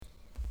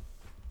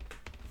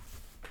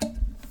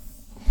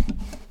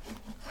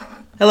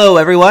Hello,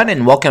 everyone,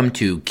 and welcome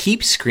to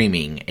Keep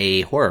Screaming,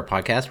 a horror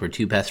podcast where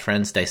two best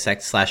friends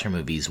dissect slasher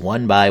movies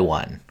one by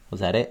one. Was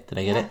that it? Did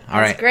I get it? All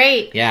right.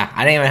 Great. Yeah,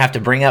 I didn't even have to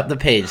bring up the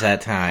page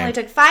that time. Only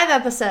took 5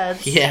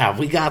 episodes. Yeah,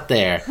 we got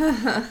there.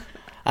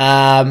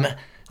 Hello,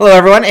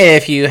 everyone.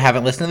 If you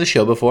haven't listened to the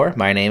show before,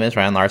 my name is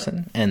Ryan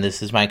Larson, and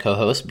this is my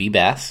co-host, B.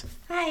 Bass.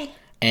 Hi.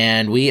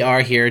 And we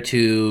are here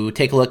to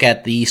take a look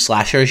at the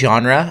slasher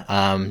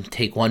genre,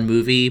 take one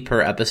movie per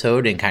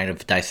episode and kind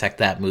of dissect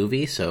that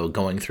movie, so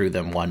going through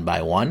them one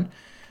by one.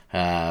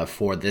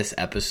 For this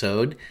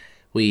episode,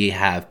 we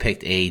have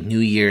picked a New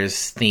Year's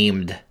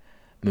themed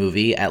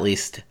movie. At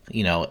least,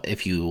 you know,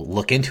 if you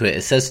look into it,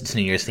 it says it's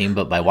New Year's themed,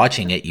 but by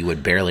watching it, you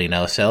would barely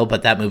know so.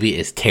 But that movie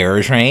is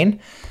Terror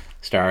Train,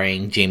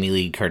 starring Jamie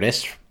Lee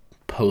Curtis,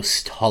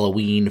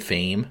 post-Halloween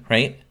fame,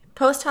 right?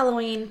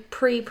 Post-Halloween,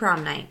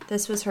 pre-prom night.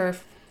 This was her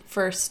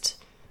first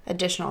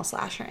additional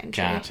slasher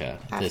entry. Gotcha.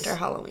 After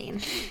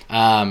Halloween.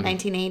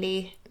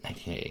 1980.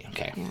 1980,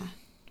 okay. Yeah.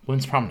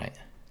 When's prom night?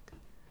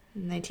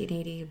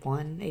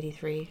 1981,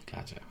 83.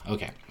 Gotcha.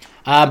 Okay.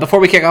 Before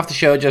we kick off the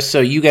show, just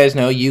so you guys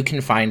know, you can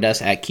find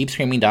us at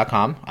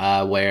keepscreaming.com,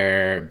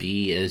 where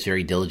B is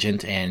very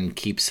diligent and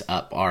keeps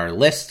up our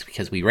list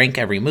because we rank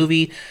every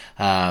movie.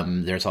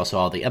 There's also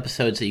all the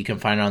episodes that you can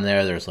find on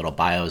there. There's little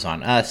bios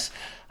on us.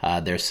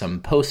 There's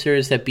some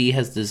posters that B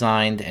has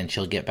designed, and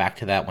she'll get back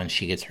to that when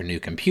she gets her new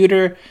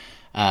computer.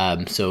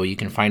 So you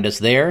can find us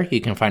there.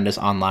 You can find us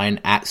online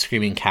at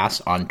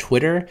ScreamingCast on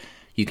Twitter.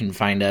 You can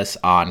find us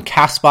on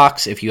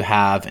CastBox if you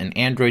have an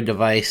Android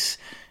device,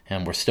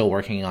 and we're still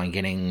working on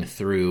getting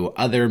through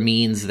other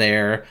means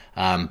there,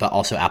 but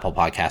also Apple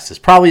Podcasts is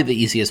probably the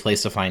easiest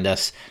place to find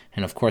us.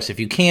 And of course, if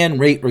you can,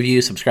 rate,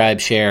 review, subscribe,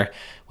 share,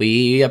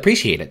 we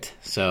appreciate it.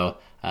 So,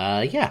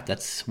 yeah,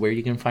 that's where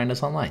you can find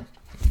us online.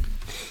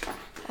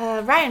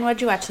 Ryan,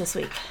 what'd you watch this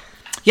week?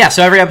 Yeah,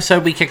 so every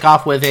episode we kick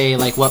off with a,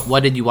 like,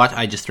 what did you watch?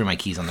 I just threw my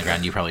keys on the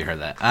ground. You probably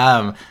heard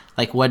that.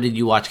 Like, what did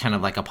you watch? Kind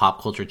of like a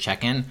pop culture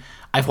check-in.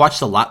 I've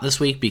watched a lot this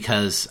week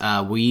because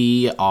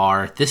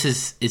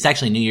it's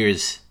actually New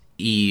Year's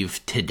Eve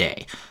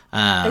today.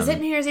 Is it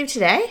New Year's Eve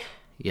today?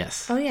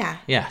 Yes. Oh, yeah.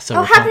 Yeah. So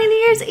happy New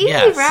Year's Eve,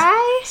 yes.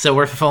 right? So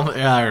we're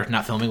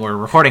we're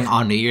recording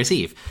on New Year's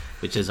Eve,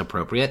 which is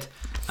appropriate.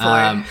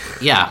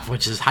 Yeah,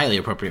 which is highly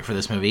appropriate for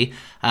this movie.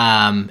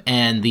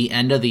 And the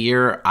end of the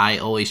year, I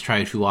always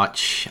try to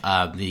watch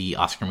the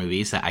Oscar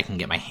movies that I can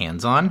get my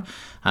hands on.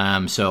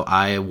 So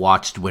I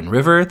watched Wind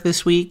River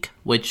this week,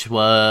 which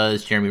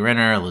was Jeremy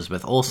Renner,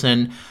 Elizabeth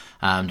Olsen,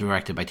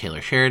 directed by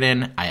Taylor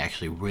Sheridan. I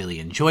actually really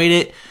enjoyed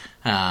it,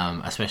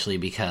 especially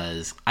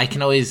because I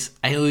always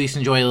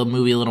enjoy a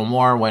movie a little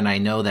more when I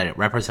know that it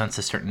represents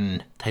a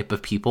certain type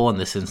of people. In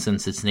this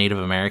instance, it's Native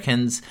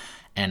Americans.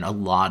 And a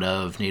lot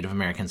of Native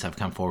Americans have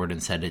come forward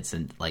and said it's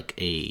an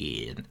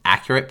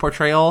accurate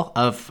portrayal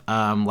of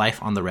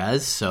life on the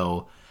res.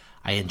 So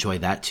I enjoy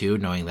that too,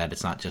 knowing that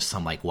it's not just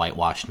some like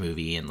whitewashed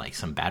movie and like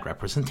some bad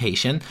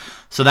representation.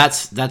 So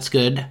that's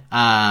good.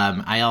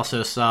 I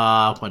also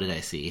saw, what did I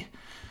see?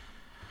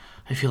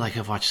 I feel like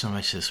I've watched so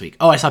much this week.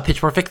 Oh, I saw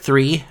Pitch Perfect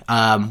 3,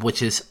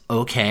 which is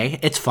okay.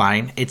 It's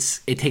fine. It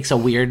takes a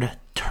weird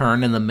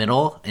turn in the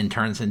middle and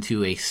turns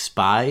into a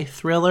spy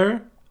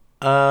thriller.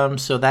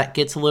 So that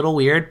gets a little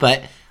weird,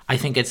 but I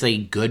think it's a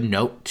good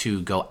note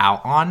to go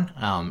out on.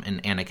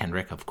 And Anna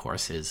Kendrick, of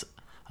course, is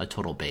a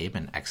total babe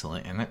and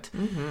excellent in it.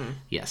 Mm-hmm.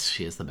 Yes,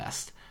 she is the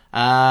best.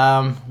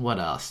 What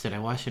else? Did I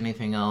watch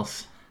anything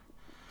else?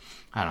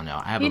 I don't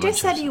know. You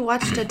just said you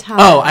watched a ton.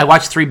 Oh, I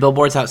watched 3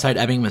 Billboards Outside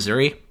Ebbing,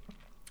 Missouri,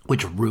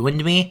 which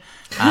ruined me.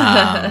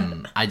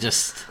 I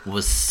just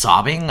was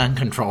sobbing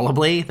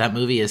uncontrollably. That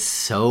movie is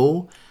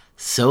so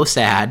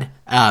sad.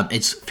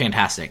 It's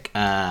fantastic.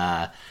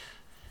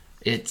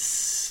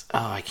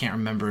 I can't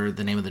remember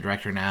the name of the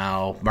director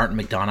now. Martin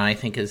McDonagh, I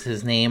think is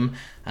his name.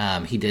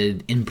 He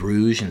did In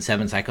Bruges and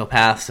Seven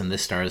Psychopaths, and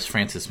this stars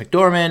Frances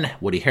McDormand,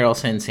 Woody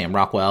Harrelson, Sam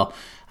Rockwell.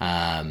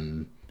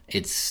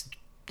 It's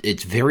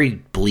very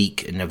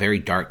bleak and a very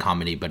dark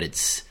comedy, but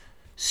it's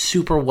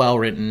super well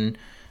written,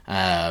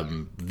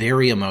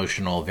 very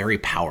emotional, very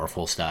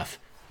powerful stuff.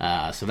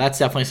 So that's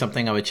definitely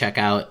something I would check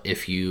out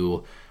if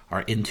you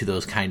are into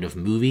those kind of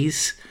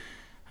movies.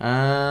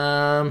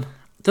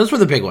 Those were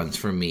the big ones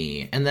for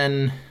me. And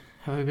then,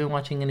 have I been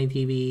watching any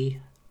TV?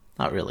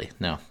 Not really,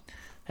 no.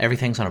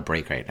 Everything's on a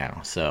break right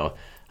now. So,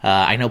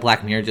 I know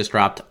Black Mirror just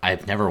dropped.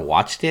 I've never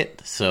watched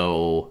it,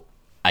 so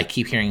I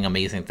keep hearing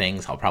amazing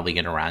things. I'll probably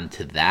get around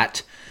to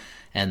that.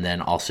 And then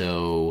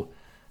also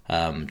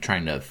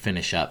trying to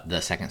finish up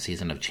the second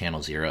season of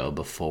Channel Zero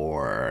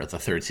before the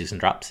third season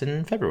drops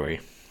in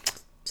February.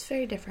 It's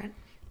very different.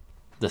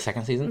 The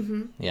second season?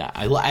 Mm-hmm. Yeah,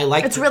 I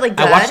liked it. It's really good.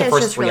 I watched the it's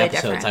first just 3 really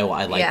episodes. Different.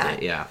 I liked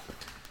it, yeah.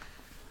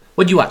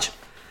 What'd you watch?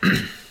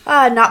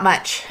 Not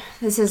much.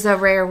 This is a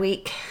rare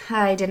week.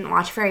 I didn't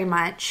watch very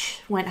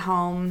much. Went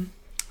home.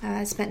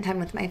 Spent time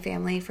with my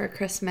family for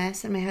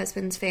Christmas and my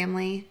husband's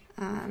family.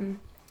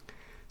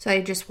 So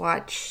I just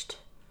watched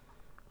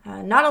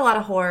not a lot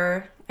of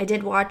horror. I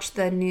did watch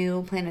the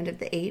new Planet of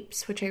the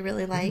Apes, which I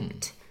really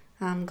liked.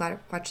 Got to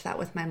watch that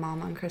with my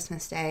mom on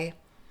Christmas Day.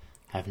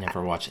 I've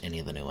never watched any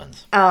of the new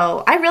ones.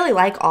 Oh, I really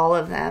like all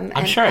of them.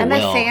 I'm sure I will.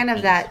 I'm a fan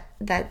of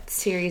that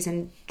series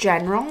in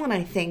general, and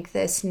I think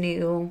this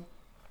new,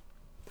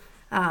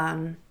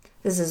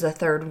 this is the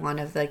third one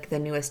of like the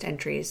newest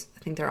entries. I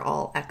think they're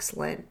all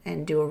excellent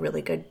and do a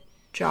really good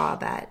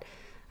job at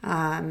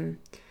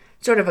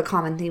sort of a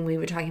common theme we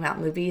were talking about.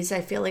 Movies,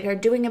 I feel like, are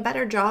doing a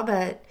better job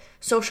at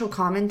social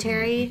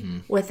commentary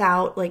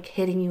without like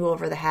hitting you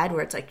over the head,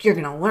 where it's like you're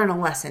gonna learn a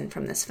lesson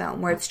from this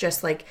film, where it's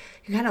just like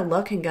you kind of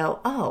look and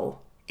go, oh,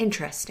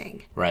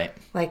 interesting, right?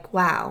 Like,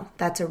 wow,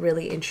 that's a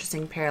really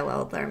interesting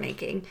parallel they're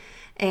making.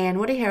 And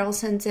Woody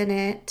Harrelson's in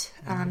it.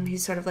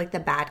 He's sort of like the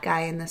bad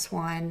guy in this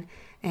one,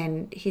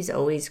 and he's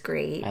always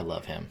great. I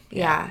love him.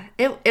 Yeah,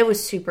 it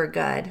was super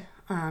good.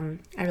 I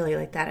really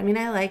like that. I mean,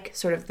 I like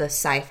sort of the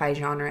sci-fi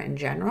genre in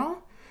general,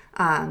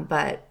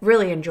 but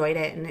really enjoyed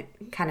it, and it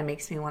kind of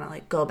makes me want to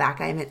like go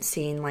back. I haven't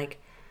seen like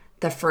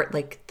the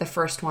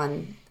first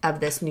one of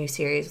this new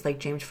series, like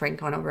James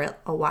Franco, in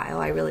a while.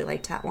 I really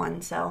liked that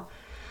one, so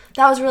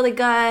that was really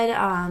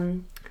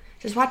good.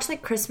 Just watch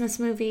like Christmas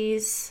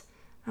movies,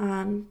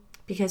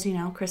 because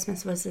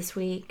Christmas was this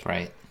week,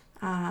 right?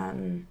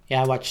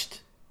 Yeah,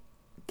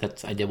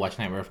 I did watch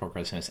Nightmare Before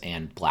Christmas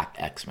and Black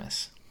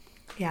Xmas.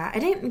 Yeah, I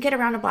didn't get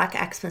around to Black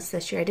Xmas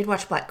this year. I did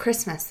watch Black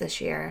Christmas this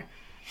year.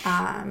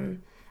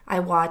 I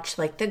watched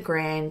like The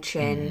Grinch,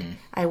 and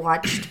I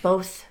watched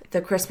both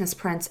The Christmas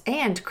Prince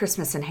and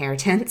Christmas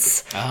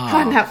Inheritance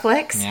on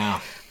Netflix. Yeah,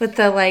 with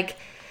the like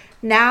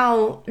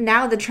now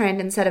the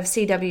trend, instead of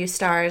CW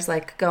stars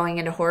like going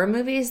into horror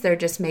movies, they're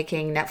just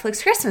making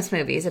Netflix Christmas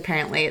movies.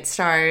 Apparently, it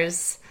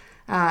stars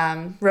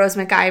Rose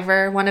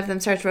McIver. One of them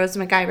stars Rose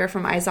McIver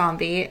from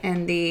iZombie,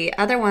 and the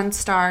other one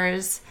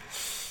stars,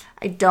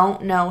 I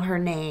don't know her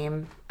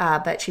name,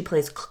 but she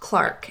plays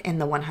Clark in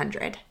The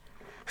 100.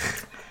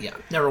 Yeah,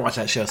 never watched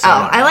that show. So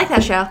I like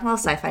that show. Little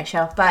sci-fi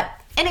show. But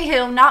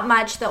anywho, not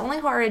much. The only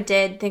horror I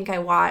did think I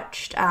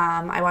watched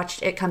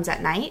It Comes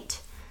at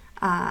Night.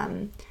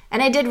 And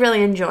I did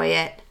really enjoy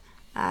it.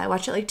 I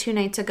watched it like 2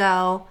 nights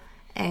ago,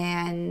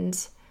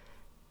 and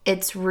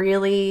it's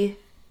really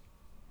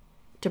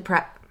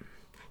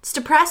it's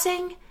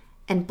depressing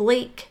and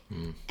bleak,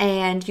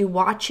 and you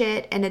watch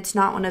it, and it's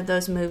not one of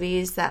those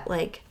movies that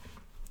like,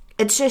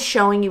 it's just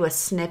showing you a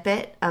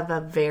snippet of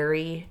a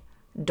very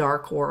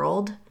dark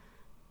world,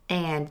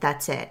 and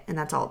that's it, and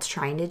that's all it's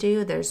trying to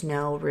do. There's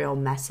no real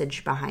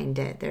message behind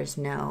it. There's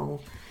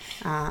no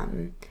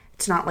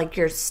it's not like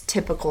your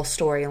typical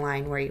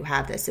storyline where you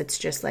have this. It's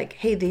just like,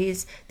 hey,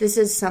 this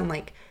is some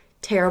like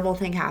terrible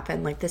thing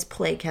happened, like this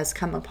plague has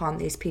come upon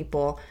these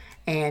people,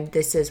 and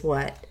this is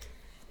what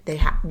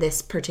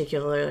this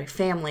particular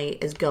family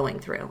is going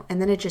through,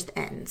 and then it just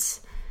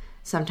ends.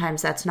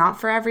 Sometimes that's not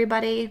for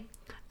everybody.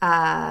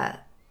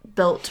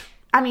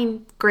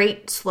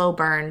 Great slow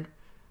burn,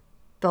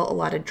 built a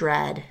lot of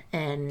dread,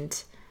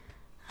 and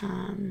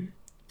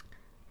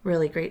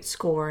really great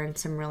score and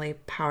some really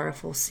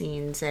powerful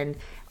scenes, and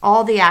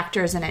all the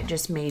actors in it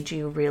just made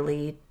you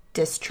really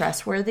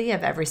distrustworthy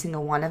of every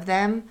single one of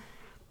them.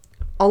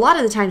 A lot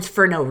of the times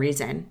for no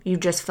reason. You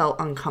just felt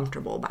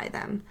uncomfortable by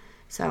them.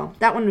 So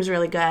that one was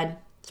really good.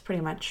 It's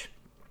pretty much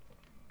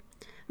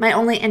my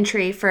only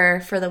entry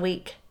for the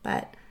week,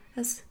 but it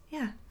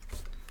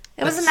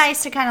was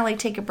nice to kind of like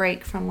take a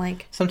break from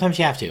like. Sometimes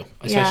you have to,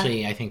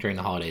 especially I think during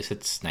the holidays.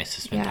 It's nice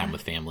to spend time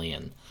with family,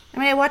 and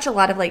I watch a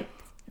lot of like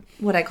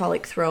what I call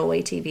like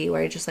throwaway TV,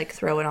 where I just like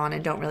throw it on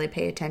and don't really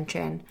pay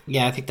attention.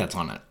 Yeah, I think that's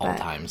on at all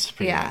times,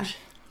 pretty much.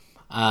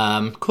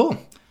 Cool.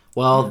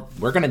 Well,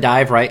 we're going to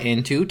dive right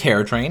into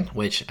Terror Train,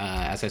 which,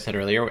 as I said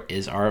earlier,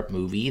 is our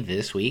movie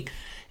this week.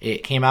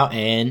 It came out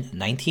in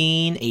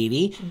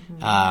 1980.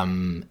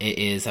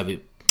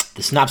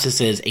 The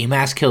synopsis is, a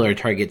mass killer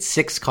targets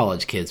 6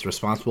 college kids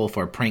responsible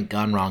for a prank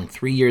gone wrong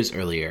 3 years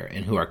earlier,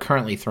 and who are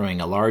currently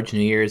throwing a large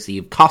New Year's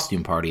Eve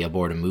costume party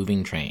aboard a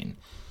moving train.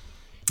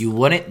 You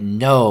wouldn't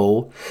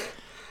know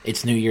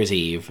it's New Year's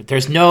Eve.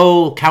 There's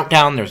no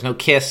countdown. There's no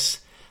kiss.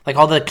 Like,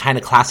 all the kind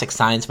of classic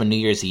signs of a New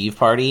Year's Eve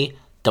party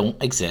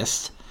don't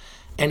exist.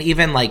 And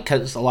even, like,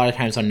 because a lot of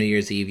times on New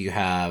Year's Eve you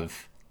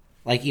have,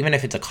 like, even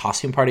if it's a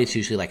costume party, it's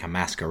usually like a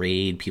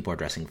masquerade. People are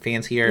dressing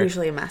fancier.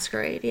 Usually a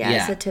masquerade. Yeah.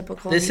 It's a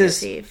typical This New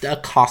Year's Eve. This is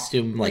a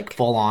costume, like,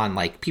 full on,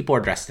 like, people are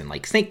dressed in,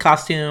 like, snake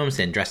costumes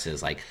and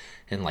dresses, like,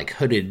 in, like,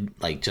 hooded,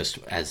 like, just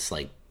as,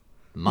 like,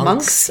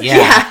 monks?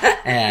 Yeah.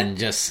 And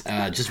just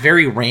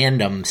very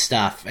random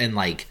stuff. And,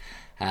 like,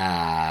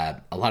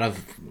 a lot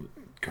of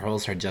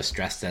girls are just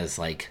dressed as,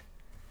 like,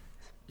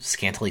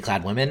 scantily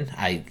clad women.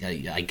 I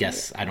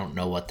guess I don't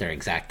know what their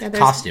exact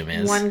costume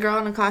is. One girl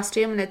in a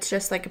costume, and it's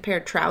just like a pair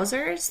of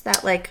trousers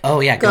that like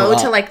go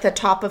to like the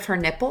top of her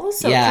nipples,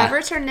 so it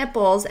covers her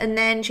nipples, and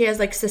then she has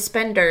like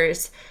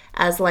suspenders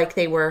as like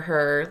they were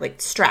her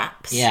like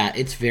straps. Yeah,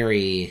 it's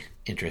very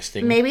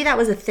interesting. Maybe that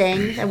was a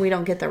thing and we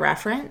don't get the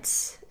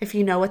reference. If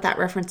you know what that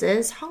reference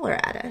is, holler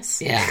at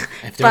us. Yeah,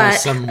 if there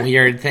was some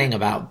weird thing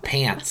about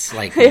pants,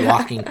 like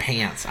walking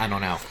pants, I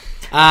don't know.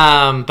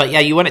 But yeah,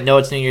 you wouldn't know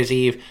it's New Year's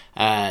Eve.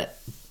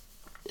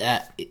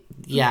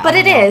 Yeah, but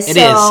it is. It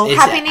so is.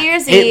 Happy New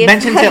Year's It Eve.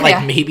 mentions it like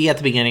Yeah. maybe at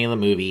the beginning of the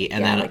movie,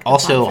 and then like the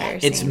also bonfire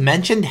it's scene.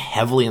 mentioned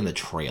heavily in the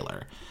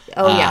trailer.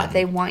 Oh yeah,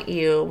 they want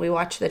you. We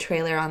watched the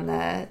trailer on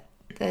the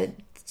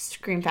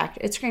Scream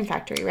Factory. It's Scream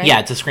Factory, right? Yeah,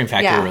 it's a Scream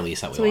Factory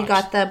release that we So watched. we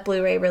got the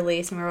Blu-ray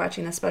release, and we were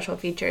watching the special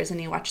features,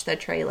 and you watched the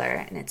trailer,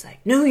 and it's like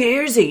New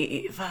Year's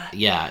Eve.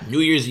 Yeah, New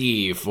Year's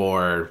Eve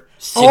for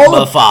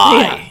Sigma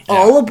Phi.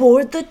 All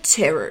aboard the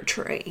terror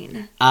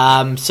train.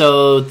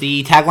 So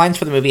the taglines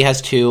for the movie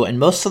has two, and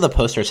most of the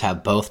posters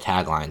have both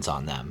taglines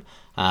on them.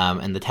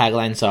 And the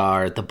taglines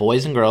are, "The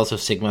boys and girls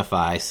of Sigma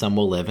Phi, some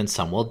will live and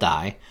some will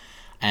die."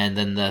 And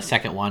then the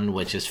second one,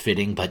 which is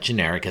fitting but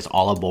generic, is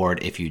 "All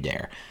aboard if you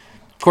dare."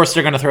 Of course,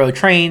 they're going to throw a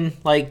train,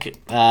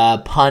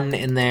 pun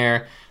in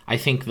there. I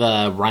think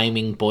the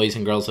rhyming "boys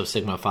and girls of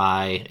Sigma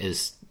Phi"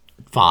 is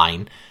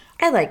fine.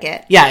 I like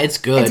it. Yeah, it's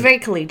good. It's very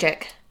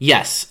collegiate.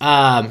 Yes.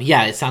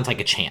 It sounds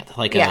like a chant,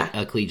 like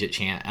a collegiate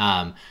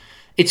chant.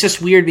 It's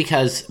just weird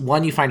because,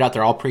 one, you find out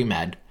they're all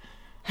pre-med.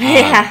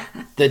 Yeah.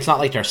 It's not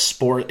like they're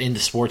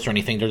into sports or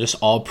anything. They're just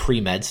all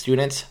pre-med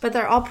students. But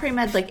they're all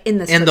pre-med, like, in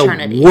this And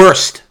fraternity. the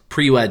worst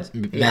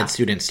pre-med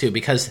students, too,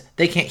 because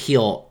they can't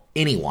heal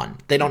anyone.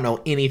 They don't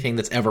know anything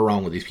that's ever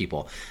wrong with these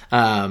people.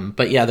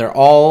 But yeah, they're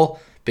all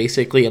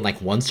basically in,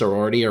 like, one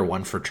sorority or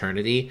one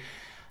fraternity.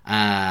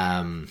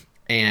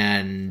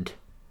 And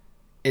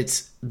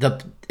it's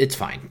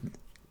fine.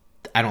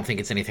 I don't think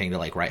it's anything to,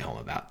 like, write home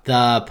about.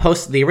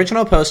 The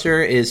original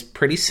poster is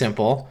pretty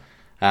simple.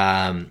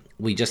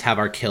 We just have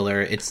our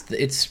killer.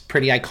 It's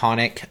pretty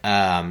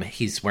iconic.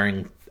 He's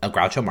wearing a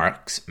Groucho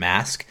Marx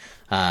mask,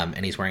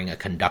 and he's wearing a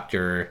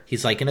conductor.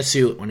 He's like in a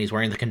suit when he's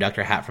wearing the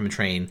conductor hat from a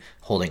train,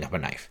 holding up a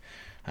knife.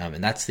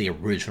 And that's the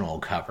original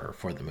cover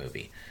for the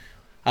movie,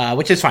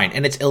 which is fine.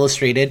 And it's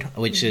illustrated,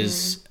 which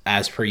is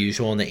as per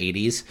usual in the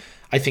 80s.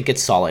 I think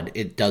it's solid.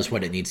 It does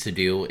what it needs to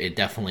do. It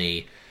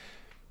definitely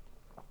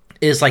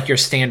is like your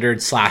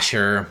standard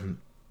slasher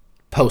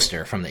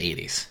poster from the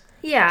 80s.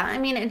 Yeah, I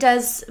mean, it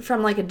does,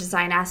 from, like, a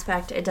design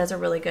aspect, it does a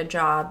really good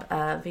job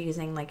of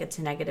using, like, its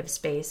negative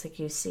space. Like,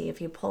 you see, if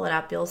you pull it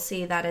up, you'll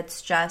see that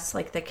it's just,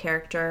 like, the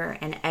character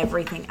and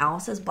everything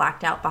else is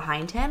blacked out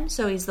behind him.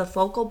 So he's the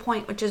focal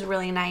point, which is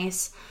really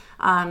nice.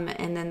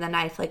 And then the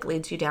knife, like,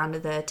 leads you down to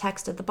the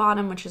text at the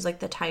bottom, which is, like,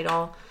 the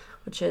title,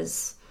 which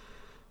is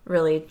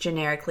really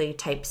generically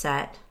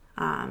typeset,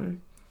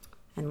 and,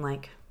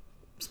 like,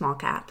 small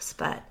caps.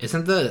 But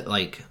isn't the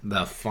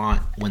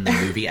font when the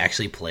movie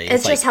actually plays,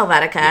 it's just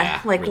Helvetica. Yeah,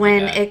 like, really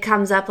when bad. it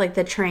comes up, like,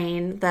 the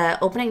train, the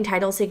opening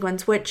title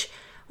sequence, which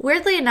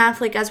weirdly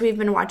enough, like, as we've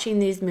been watching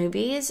these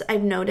movies,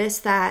 I've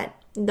noticed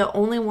that the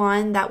only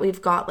one that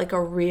we've got like a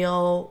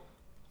really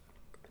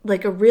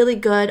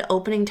good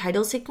opening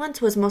title sequence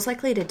was Most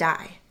Likely to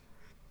Die.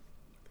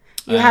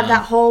 You have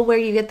that whole where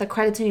you get the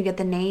credits and you get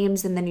the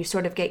names, and then you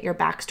sort of get your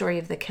backstory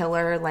of the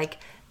killer, like,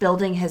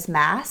 building his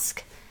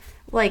mask.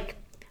 Like,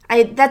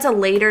 that's a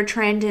later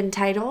trend in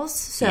titles,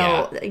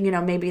 so,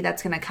 maybe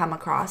that's going to come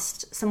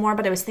across some more.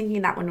 But I was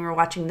thinking that when we were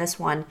watching this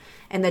one,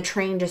 and the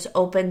train just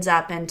opens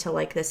up into,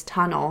 like, this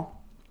tunnel.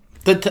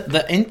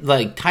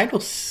 The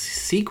title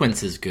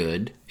sequence is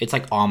good. It's,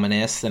 like,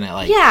 ominous, and it,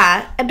 like...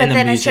 Yeah, but and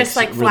then it's just,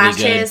 like, really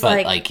flashes, good,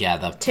 but, like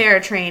the Terror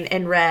Train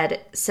in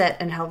red, set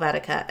in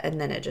Helvetica,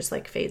 and then it just,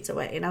 like, fades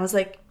away. And I was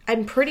like,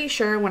 I'm pretty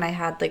sure when I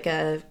had, like,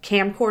 a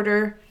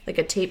camcorder, like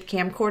a tape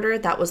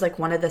camcorder, that was, like,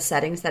 one of the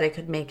settings that I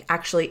could make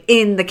actually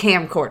in the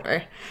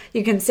camcorder.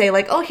 You can say,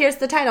 like, oh, here's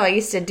the title. I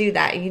used to do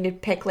that. You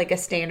could pick, like, a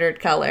standard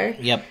color.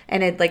 Yep.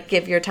 And it'd, like,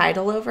 give your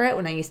title over it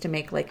when I used to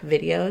make, like,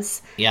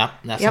 videos. Yeah,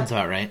 that sounds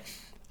about right.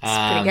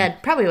 It's pretty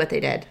good. Probably what they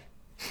did.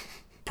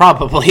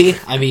 Probably.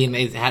 I mean,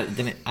 it had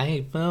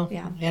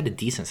a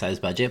decent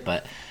sized budget,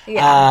 but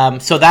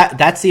so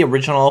that's the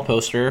original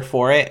poster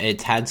for it.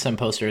 It's had some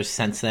posters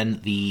since then.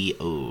 The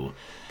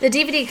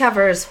DVD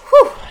covers,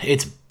 whew.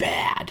 It's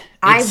bad.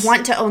 I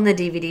want to own the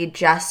DVD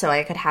just so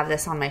I could have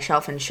this on my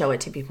shelf and show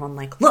it to people and,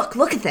 like,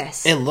 look at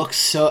this.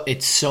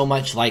 It's so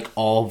much like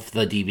all of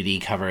the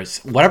DVD covers.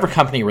 Whatever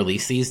company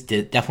released these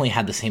definitely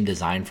had the same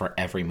design for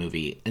every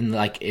movie. And,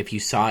 like, if you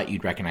saw it,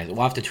 you'd recognize it.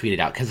 We'll have to tweet it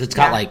out because it's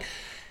got, like...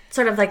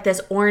 sort of like this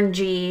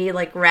orangey,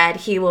 like, red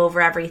hue over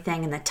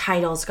everything, and the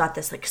title's got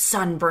this, like,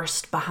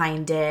 sunburst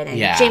behind it,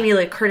 and Jamie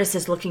Lee Curtis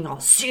is looking all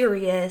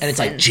serious. And it's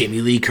like,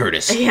 Jamie Lee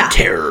Curtis,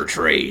 Terror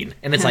Train.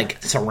 And it's,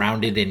 like,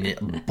 surrounded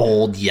in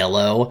bold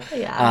yellow.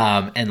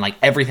 Yeah. And, like,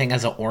 everything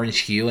has an orange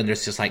hue, and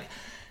there's just, like,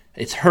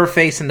 it's her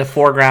face in the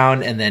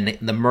foreground, and then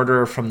the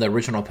murderer from the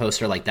original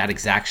poster, like, that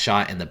exact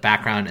shot in the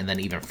background, and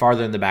then even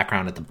farther in the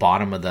background at the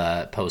bottom of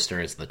the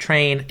poster is the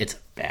train. It's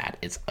bad.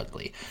 It's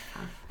ugly.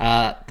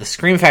 The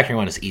Scream Factory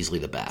one is easily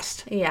the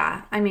best.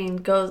 Yeah, I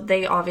mean,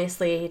 they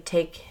obviously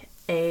take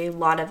a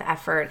lot of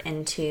effort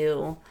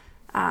into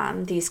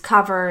these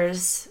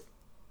covers.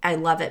 I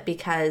love it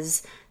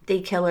because the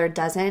killer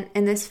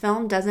in this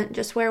film doesn't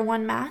just wear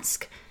one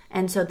mask.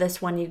 And so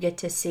this one you get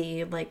to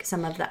see, like,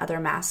 some of the other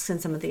masks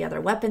and some of the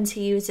other weapons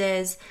he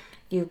uses.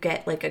 You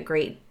get, like, a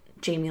great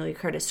Jamie Lee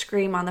Curtis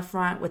scream on the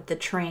front with the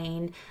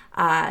train.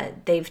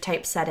 They've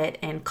typeset it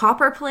in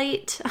copper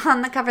plate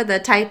on the cover. The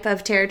type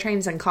of Terror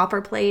Train's in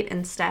copper plate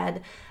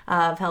instead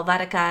of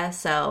Helvetica.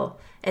 So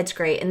it's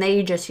great. And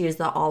they just use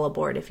the all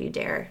aboard if you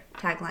dare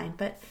tagline.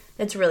 But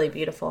it's really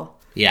beautiful.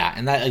 Yeah,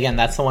 and that again,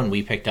 that's the one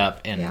we picked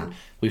up, and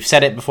we've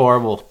said it before.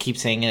 We'll keep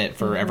saying it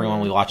for everyone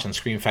we watch on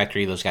Scream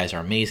Factory. Those guys are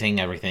amazing.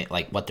 Everything,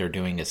 like what they're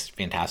doing, is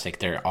fantastic.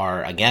 There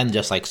are, again,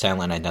 just like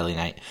Silent Night, Deadly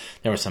Night,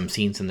 there were some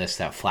scenes in this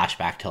that flash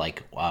back to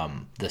like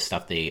the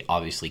stuff they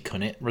obviously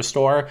couldn't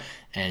restore,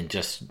 and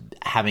just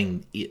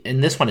having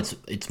in this one,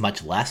 it's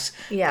much less.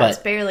 Yeah, but, it's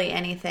barely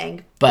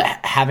anything. But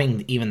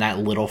having even that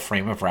little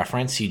frame of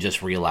reference, you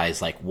just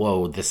realize like,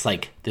 whoa, this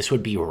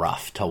would be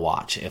rough to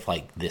watch if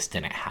like this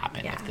didn't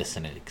happen, if this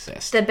didn't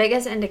exist. The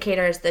biggest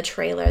indicator is the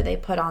trailer. They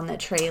put on the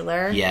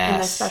trailer in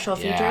the special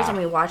features, and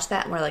we watched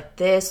that, and we're like,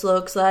 this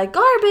looks like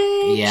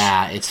garbage.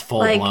 Yeah, it's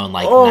full-blown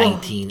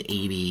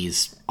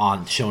 1980s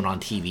shown on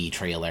TV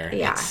trailer.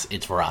 Yeah.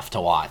 It's rough to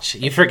watch.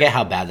 You forget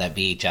how bad that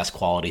VHS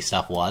quality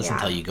stuff was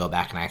until you go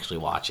back and actually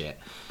watch it.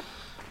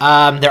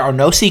 There are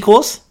no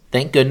sequels.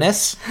 Thank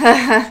goodness.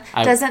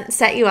 Doesn't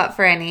set you up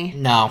for any.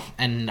 No,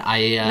 and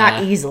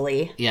not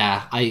easily.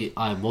 Yeah,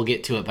 I will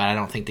get to it, but I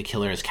don't think The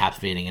Killer is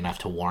captivating enough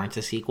to warrant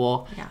a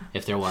sequel. Yeah.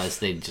 If there was,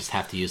 they'd just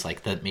have to use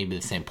like maybe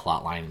the same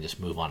plot line and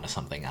just move on to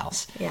something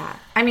else. Yeah,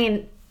 I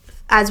mean,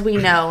 as we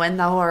know in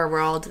the horror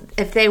world,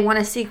 if they want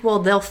a sequel,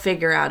 they'll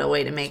figure out a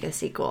way to make a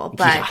sequel.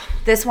 But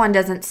this one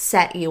doesn't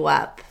set you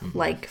up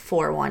like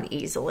for one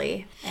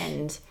easily,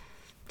 and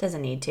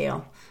doesn't need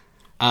to.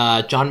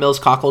 John Mills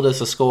Cockle does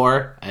the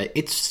score.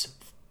 It's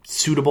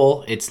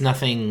suitable. It's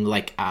nothing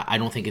like I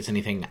don't think it's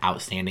anything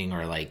outstanding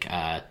or like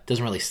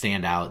doesn't really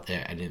stand out.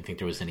 I didn't think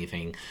there was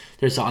anything.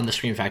 There's on the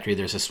Scream Factory.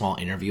 There's a small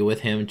interview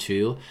with him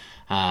too.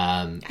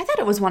 I thought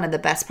it was one of the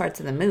best parts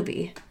of the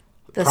movie.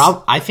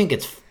 I think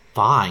it's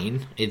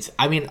fine.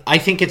 I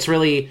think it's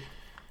really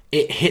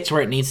it hits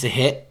where it needs to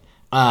hit.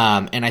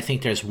 And I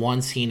think there's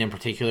one scene in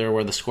particular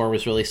where the score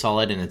was really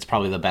solid, and it's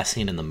probably the best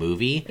scene in the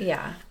movie.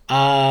 Yeah.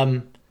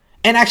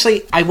 And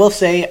actually, I will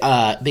say,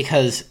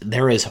 because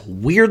there is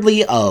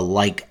weirdly a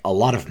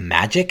lot of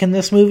magic in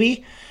this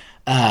movie,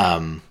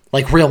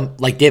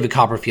 like David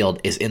Copperfield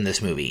is in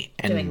this movie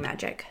and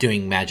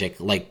doing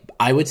magic. Like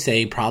I would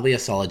say, probably a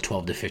solid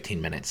 12 to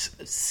 15 minutes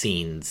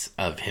scenes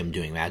of him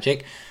doing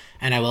magic.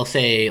 And I will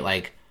say,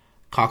 like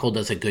Cockle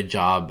does a good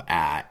job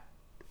at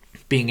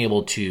being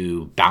able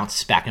to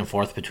bounce back and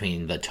forth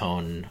between the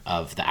tone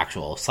of the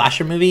actual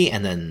slasher movie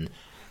and then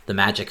the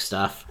magic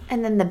stuff.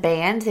 And then the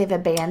band, they have a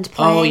band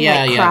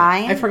playing,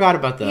 crying. I forgot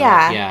about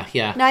that.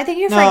 Yeah. No, I think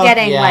you're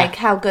forgetting like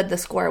how good the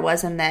score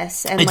was in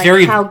this, and it's like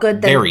very how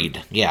good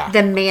varied.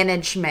 The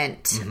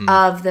management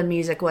of the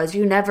music was.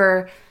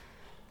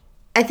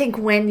 I think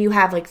when you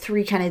have like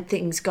three kind of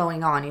things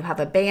going on, you have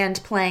a band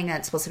playing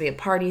that's supposed to be a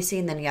party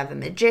scene, then you have a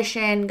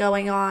magician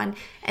going on,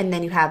 and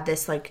then you have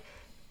this like,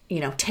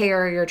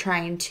 terror you're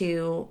trying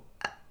to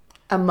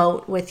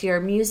emote with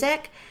your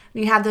music.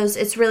 You have those,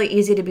 it's really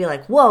easy to be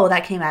like, whoa,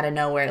 that came out of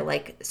nowhere,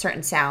 like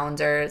certain sounds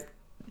or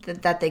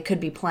that they could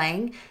be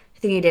playing. I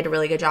think he did a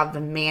really good job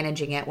of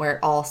managing it where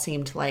it all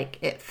seemed like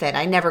it fit.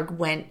 I never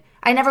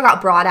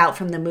got brought out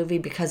from the movie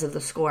because of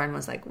the score and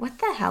was like, what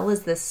the hell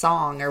is this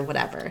song or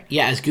whatever.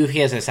 Yeah, as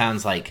goofy as it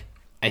sounds, like,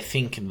 I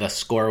think the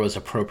score was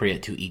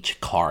appropriate to each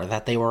car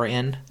that they were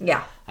in.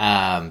 Yeah.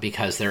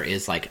 Because there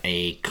is like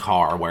a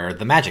car where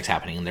the magic's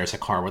happening, and there's a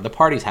car where the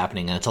party's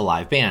happening, and it's a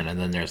live band, and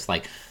then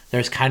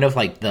there's kind of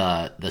like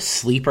the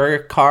sleeper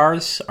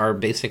cars are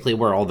basically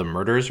where all the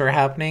murders are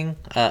happening,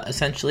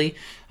 essentially.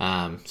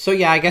 So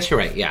yeah, I guess you're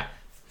right. Yeah.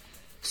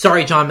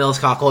 Sorry, John Mills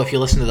Cockle, if you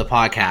listen to the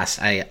podcast,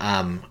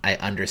 I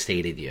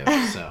understated you.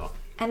 So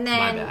and then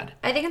my bad.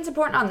 I think it's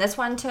important on this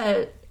one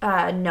to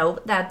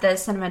note that the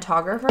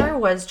cinematographer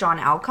was John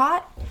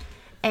Alcott,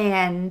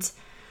 and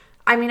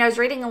I mean I was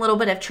reading a little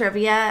bit of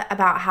trivia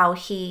about how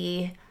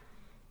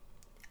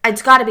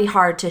it's got to be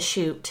hard to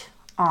shoot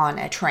on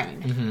a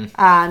train.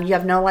 Mm-hmm. You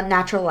have no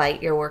natural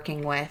light you're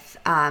working with.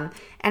 And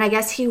I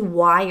guess he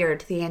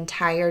wired the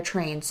entire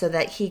train so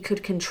that he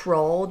could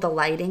control the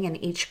lighting in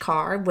each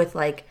car with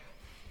like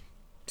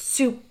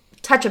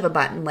touch of a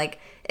button, like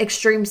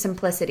extreme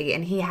simplicity.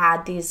 And he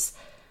had these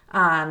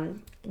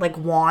like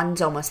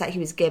wands almost that he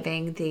was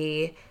giving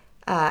the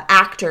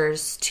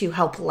actors to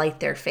help light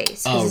their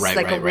face. Oh, right,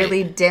 like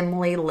really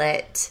dimly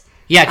lit.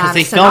 Yeah, because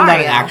they filmed on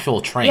an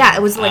actual train. Yeah,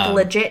 it was like a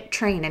legit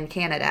train in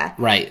Canada.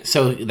 Right,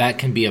 so that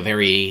can be a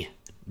very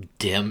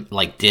dim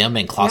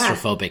and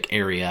claustrophobic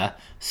area.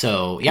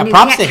 So, yeah,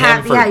 props to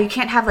him for... Yeah, you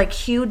can't have, like,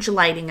 huge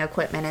lighting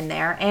equipment in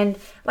there. And,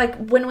 like,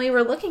 when we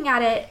were looking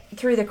at it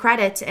through the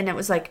credits, and it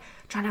was like,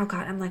 John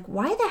Alcott, I'm like,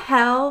 why the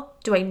hell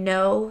do I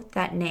know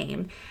that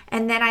name?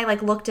 And then I,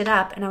 like, looked it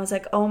up, and I was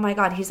like, oh, my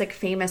God, he's, like,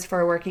 famous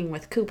for working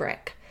with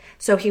Kubrick.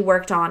 So he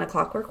worked on A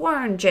Clockwork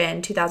Orange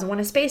and 2001: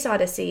 A Space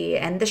Odyssey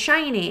and The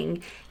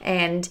Shining.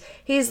 And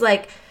he's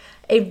like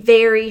a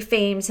very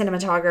famed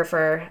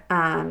cinematographer.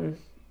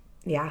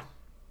 Yeah.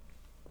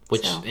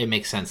 Which it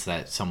makes sense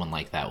that someone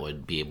like that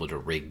would be able to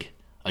rig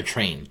a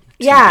train.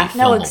 Yeah,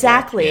 no,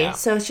 exactly. Yeah.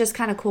 So it's just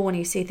kind of cool when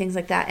you see things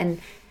like that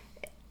and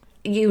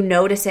you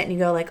notice it and you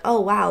go like, oh,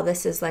 wow,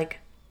 this is like,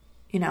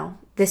 you know,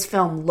 this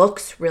film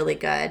looks really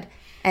good.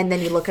 And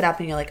then you look it up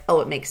and you're like,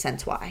 oh, it makes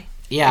sense why.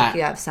 Yeah. Like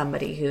you have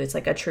somebody who's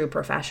like a true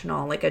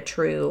professional, like a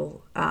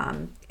true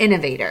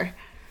innovator.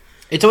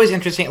 It's always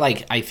interesting,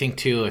 like, I think,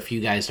 too, if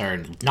you guys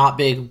are not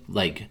big,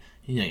 like,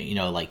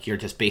 like you're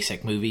just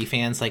basic movie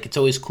fans, like, it's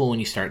always cool when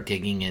you start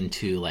digging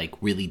into, like,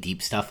 really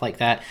deep stuff like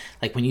that.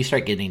 Like, when you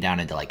start getting down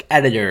into, like,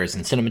 editors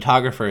and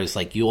cinematographers,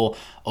 like, you'll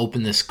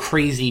open this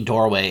crazy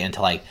doorway into,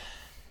 like,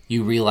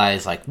 you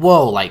realize, like,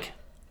 whoa, like,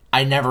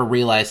 I never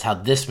realized how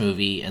this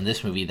movie and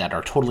this movie that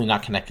are totally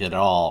not connected at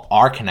all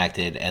are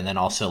connected. And then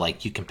also,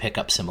 like, you can pick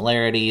up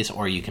similarities,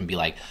 or you can be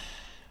like,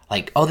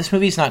 oh, this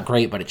movie's not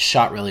great, but it's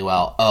shot really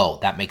well. Oh,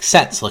 that makes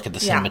sense. Look at the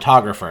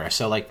cinematographer.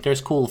 So, like,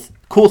 there's cool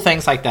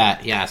things like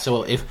that. Yeah,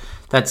 so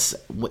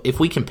if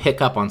we can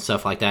pick up on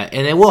stuff like that,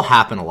 and it will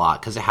happen a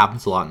lot, because it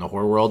happens a lot in the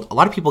horror world. A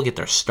lot of people get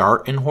their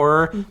start in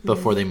horror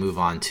before they move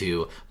on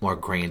to more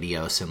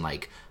grandiose and,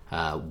 like,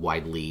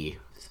 widely,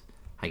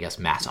 I guess,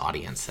 mass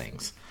audience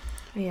things.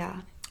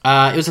 Yeah.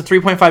 It was a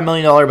 $3.5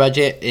 million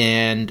budget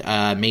and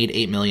made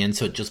 $8 million,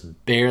 so it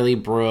just barely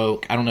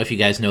broke. I don't know if you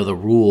guys know the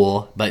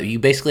rule, but you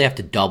basically have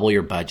to double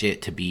your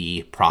budget to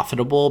be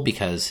profitable,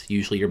 because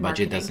usually your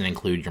budget doesn't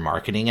include your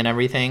marketing and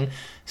everything.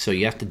 So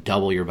you have to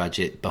double your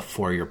budget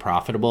before you're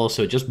profitable.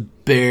 So it just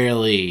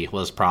barely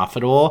was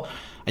profitable.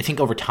 I think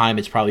over time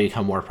it's probably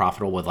become more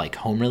profitable with, like,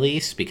 home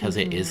release, because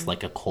it is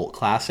like a cult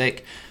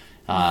classic.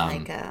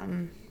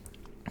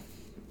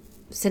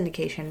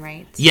 Syndication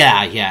rights.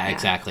 Yeah,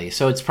 exactly.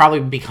 So it's probably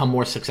become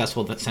more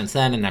successful since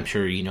then, and I'm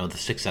sure the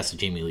success of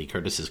Jamie Lee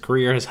Curtis's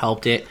career has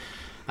helped it.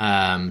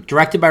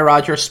 Directed by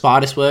Roger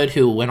Spottiswoode,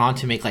 who went on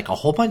to make, like, a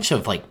whole bunch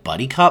of, like,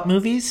 buddy cop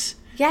movies.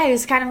 Yeah, he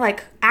was kind of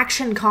like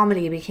action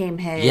comedy became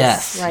his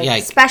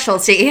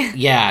specialty.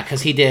 Yeah,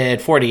 because he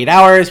did 48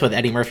 Hours with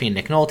Eddie Murphy and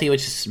Nick Nolte,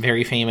 which is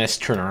very famous.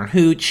 Turner and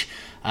Hooch.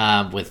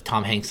 With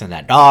Tom Hanks and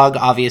that dog,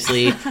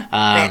 obviously.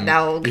 That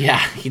dog. Yeah,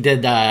 he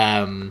did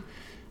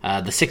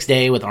The Sixth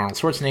Day with Arnold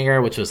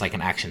Schwarzenegger, which was like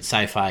an action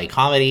sci-fi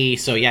comedy.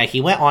 So yeah, he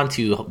went on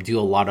to do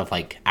a lot of,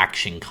 like,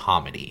 action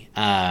comedy,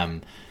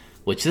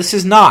 which this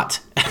is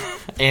not.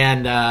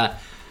 And not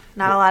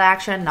a lot of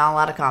action, not a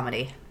lot of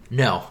comedy.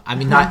 No, I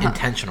mean, not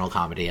intentional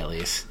comedy, at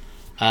least.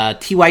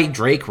 T.Y.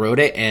 Drake wrote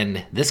it,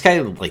 and this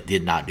guy, like,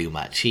 did not do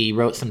much. He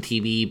wrote some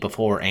TV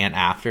before and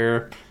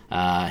after.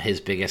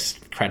 His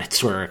biggest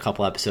credits were a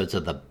couple episodes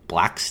of the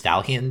Black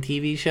Stallion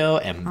TV show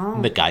and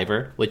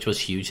MacGyver, which was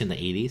huge in the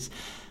 80s.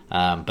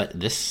 But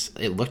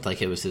it looked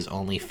like it was his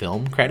only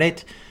film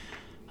credit.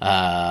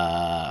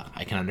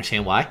 I can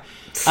understand why.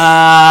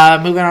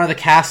 Moving on to the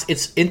cast.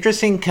 It's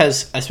interesting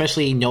because,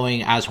 especially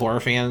knowing as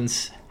horror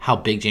fans how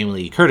big Jamie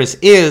Lee Curtis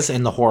is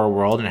in the horror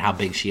world and how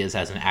big she is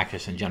as an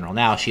actress in general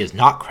now, she is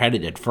not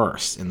credited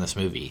first in this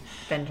movie.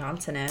 Ben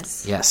Johnson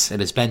is. Yes, it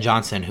is Ben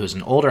Johnson, who's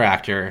an older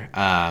actor.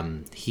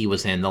 He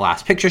was in The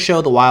Last Picture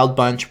Show, The Wild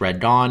Bunch, Red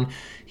Dawn.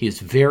 He is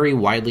very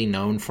widely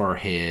known for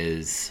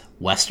his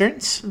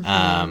westerns.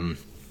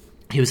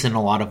 He was in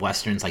a lot of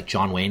westerns, like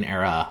John Wayne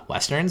era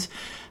westerns.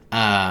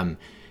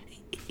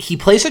 He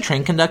plays a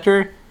train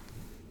conductor.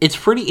 It's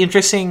pretty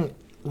interesting.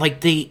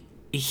 Like,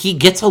 he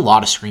gets a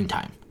lot of screen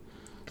time.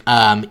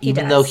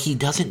 Even though he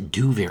doesn't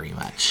do very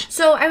much.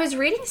 So I was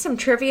reading some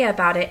trivia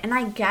about it, and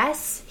I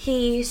guess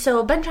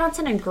Ben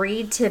Johnson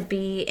agreed to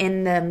be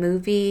in the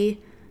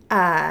movie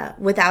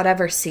without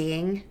ever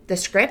seeing the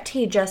script.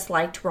 He just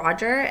liked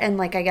Roger and,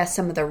 like, I guess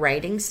some of the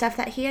writing stuff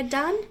that he had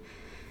done.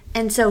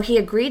 And so he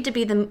agreed to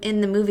be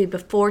in the movie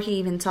before he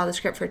even saw the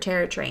script for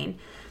Terror Train.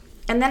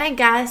 And then I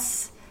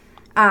guess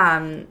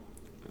I'll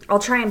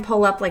try and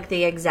pull up, like,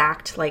 the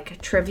exact,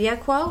 like, trivia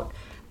quote,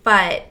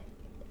 but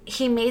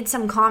he made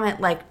some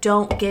comment like,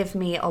 "Don't give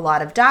me a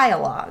lot of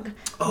dialogue."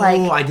 Oh, like,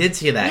 I did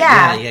see that.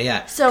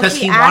 Yeah. So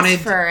he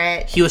asked for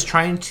it. He was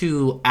trying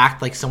to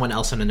act like someone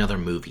else in another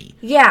movie.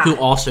 Yeah. Who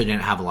also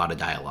didn't have a lot of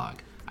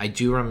dialogue. I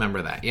do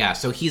remember that. Yeah,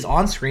 so he's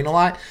on screen a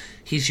lot.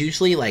 He's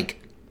usually, like,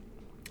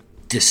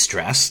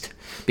 distressed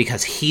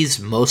because he's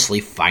mostly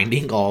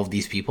finding all of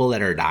these people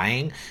that are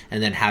dying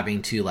and then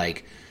having to,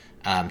 like,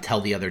 tell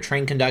the other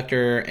train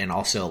conductor, and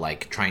also,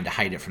 like, trying to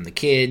hide it from the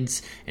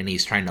kids, and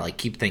he's trying to, like,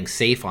 keep things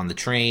safe on the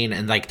train.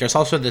 And, like, there's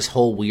also this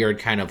whole weird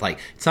kind of, like,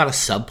 it's not a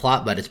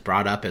subplot, but it's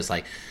brought up as,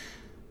 like,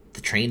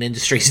 the train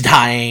industry's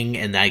dying,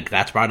 and, like,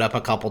 that's brought up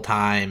a couple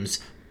times.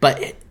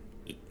 But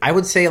I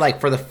would say, like,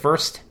 for the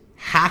first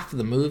half of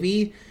the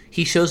movie,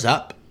 he shows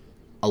up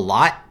a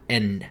lot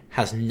and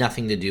has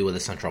nothing to do with the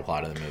central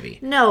plot of the movie.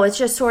 No, it's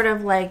just sort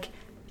of like,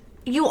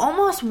 you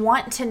almost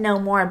want to know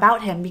more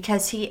about him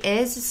because he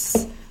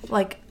is,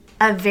 like,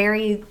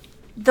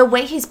 the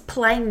way he's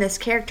playing this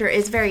character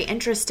is very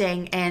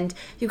interesting, and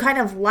you kind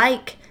of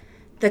like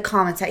the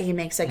comments that he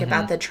makes, like,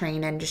 about the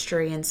train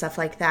industry and stuff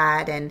like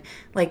that, and,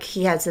 like,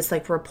 he has this,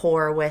 like,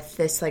 rapport with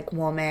this, like,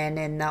 woman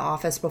in the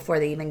office before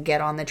they even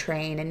get on the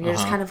train, and you're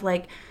just kind of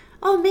like,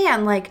 oh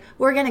man, like,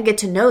 we're gonna get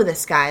to know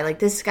this guy. Like,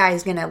 this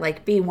guy's gonna,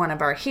 like, be one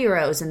of our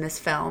heroes in this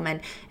film.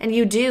 And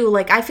you do,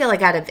 like, I feel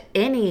like out of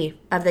any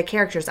of the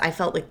characters, I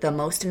felt like the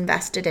most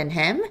invested in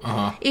him.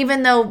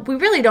 Even though we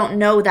really don't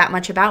know that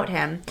much about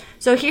him.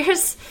 So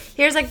here's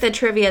like the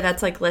trivia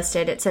that's like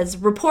listed. It says,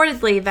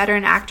 reportedly,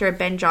 veteran actor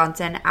Ben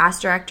Johnson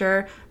asked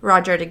director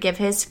Roger to give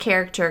his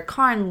character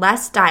Karn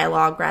less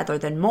dialogue rather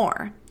than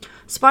more.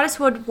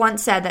 Spottiswoode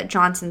once said that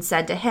Johnson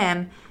said to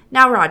him,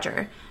 "Now,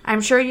 Roger,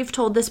 I'm sure you've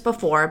told this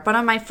before, but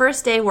on my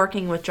first day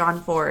working with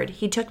John Ford,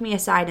 he took me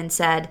aside and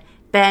said,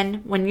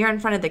 'Ben, when you're in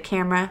front of the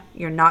camera,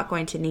 you're not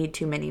going to need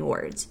too many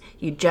words.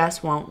 You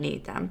just won't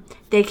need them.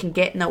 They can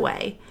get in the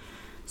way.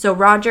 So,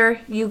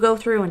 Roger, you go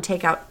through and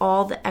take out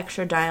all the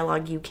extra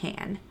dialogue you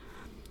can.'"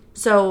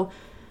 So,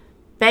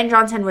 Ben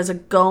Johnson was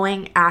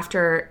going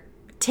after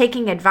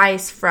taking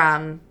advice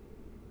from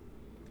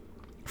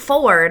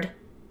Ford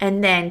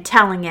and then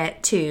telling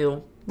it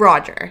to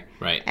Roger.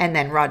 Right. And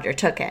then Roger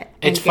took it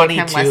and it's gave funny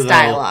him too, less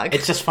dialogue.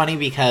 It's just funny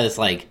because,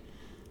 like,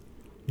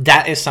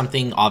 that is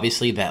something,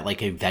 obviously, that,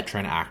 like, a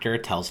veteran actor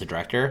tells the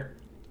director.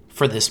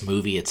 For this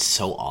movie, it's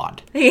so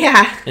odd.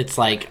 Yeah. It's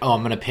like, oh,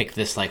 I'm going to pick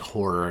this, like,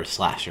 horror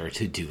slasher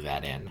to do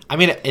that in. I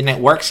mean, and it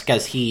works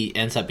because he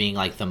ends up being,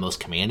 like, the most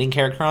commanding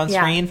character on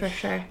screen. Yeah, for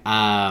sure.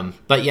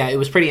 But yeah, it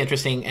was pretty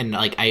interesting. And,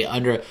 like,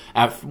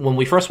 when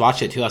we first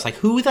watched it, too, I was like,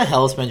 who the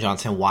hell is Ben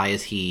Johnson? Why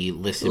is he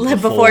listed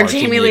before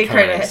Jamie Lee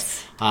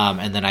Curtis?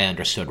 And then I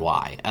understood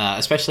why.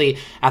 Especially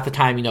at the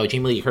time,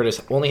 Jamie Lee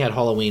Curtis only had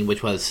Halloween,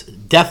 which was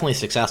definitely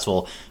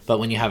successful. But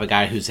when you have a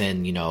guy who's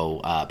in,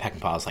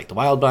 Peckinpah's like The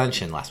Wild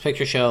Bunch and Last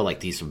Picture Show, like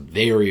these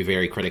very,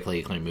 very critically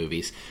acclaimed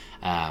movies,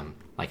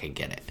 I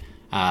get it.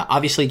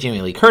 Obviously,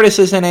 Jamie Lee Curtis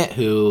is in it,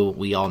 who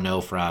we all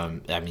know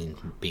from,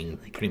 being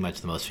pretty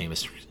much the most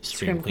famous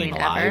Scream Queen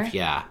alive. Ever.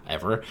 Yeah,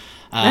 ever.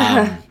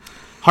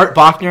 Hart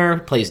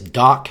Bochner plays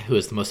Doc, who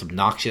is the most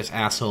obnoxious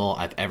asshole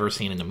I've ever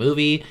seen in a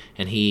movie,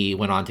 and he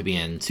went on to be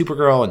in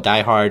Supergirl and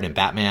Die Hard and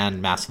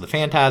Batman, Mask of the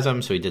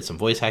Phantasm, so he did some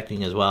voice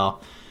acting as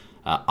well.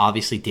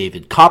 Obviously,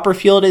 David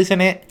Copperfield is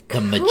in it, the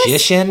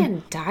magician. Who was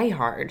in Die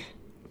Hard?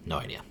 No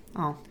idea.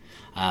 Oh.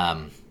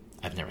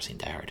 I've never seen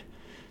Die Hard,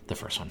 the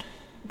first one.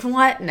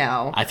 What?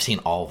 No. I've seen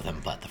all of them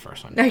but the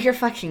first one. No, you're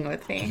fucking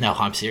with me. No,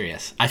 I'm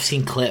serious. I've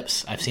seen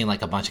clips. I've seen,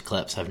 like, a bunch of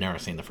clips. I've never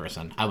seen the first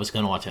one. I was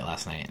going to watch it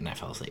last night, and I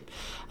fell asleep.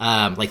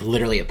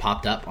 Literally, it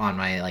popped up on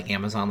my, like,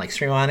 Amazon, like,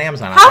 stream on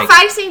Amazon. How have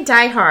I seen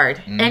Die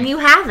Hard, and you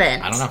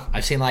haven't? I don't know.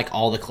 I've seen, like,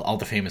 all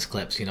the famous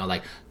clips,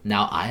 like,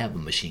 now I have a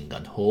machine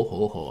gun, ho,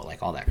 ho, ho,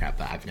 like, all that crap,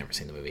 but I've never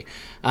seen the movie.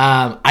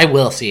 I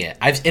will see it.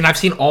 I've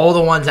seen all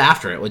the ones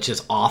after it, which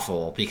is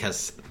awful,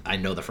 because I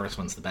know the first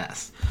one's the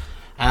best.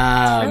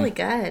 It's really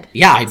good.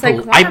 Yeah,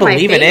 I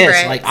believe it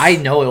is. Like, I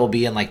know it will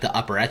be in, like, the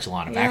upper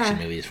echelon of action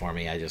movies for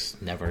me. I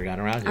just never got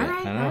around to it.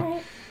 I don't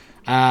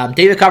know.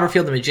 David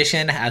Copperfield, the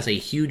magician, has a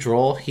huge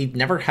role. He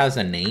never has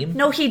a name.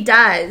 No, he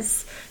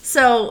does.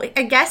 So,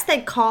 I guess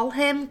they call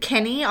him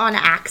Kenny on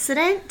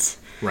accident.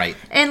 Right.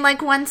 In,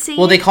 like, one scene.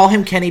 Well, they call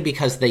him Kenny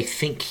because they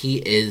think he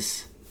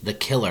is the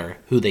killer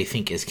who they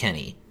think is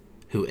Kenny,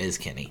 who is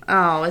Kenny.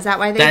 Oh, is that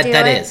why they do it?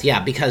 That is,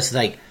 yeah, because,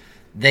 like,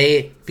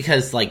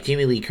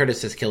 Jamie Lee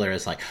Curtis's killer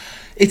is like,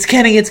 it's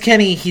Kenny,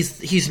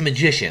 he's a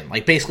magician.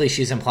 Like, basically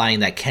she's implying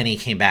that Kenny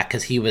came back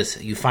because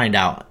you find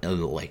out,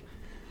 like,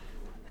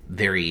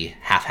 very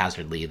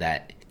haphazardly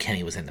that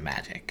Kenny was into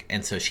magic.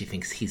 And so she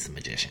thinks he's the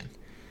magician.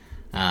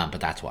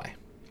 But that's why.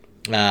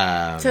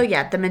 So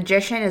yeah, the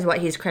magician is what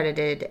he's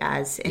credited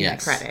as in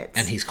the credits.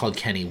 And he's called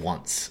Kenny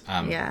once.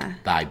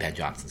 By Ben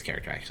Johnson's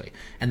character, actually.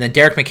 And then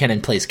Derek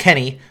McKinnon plays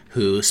Kenny,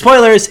 who,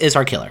 spoilers, is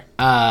our killer.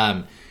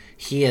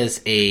 He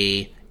is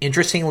a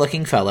interesting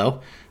looking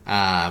fellow.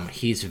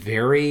 He's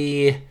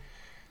very,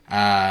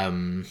 how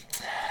do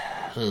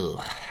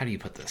you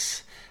put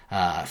this?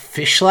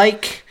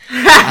 Fish-like.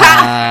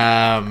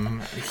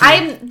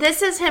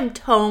 This is him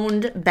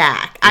toned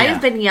back. Yeah.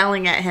 I've been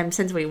yelling at him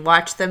since we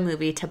watched the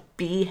movie to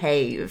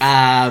behave.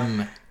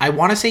 I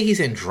want to say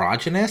he's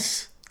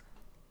androgynous.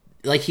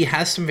 Like, he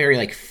has some very,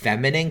 like,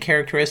 feminine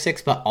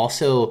characteristics, but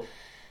also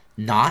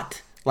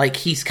not. Like,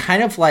 he's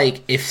kind of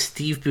like if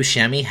Steve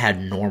Buscemi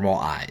had normal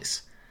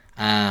eyes.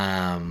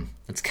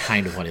 That's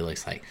kind of what he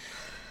looks like.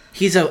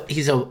 He's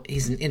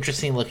an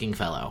interesting looking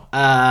fellow.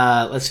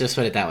 Let's just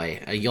put it that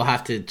way. You'll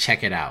have to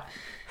check it out.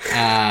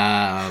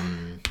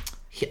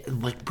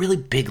 Like, really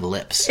big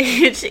lips.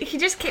 He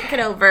just can't get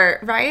over.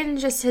 Ryan,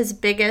 just his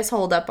biggest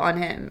hold up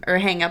on him, or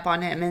hang up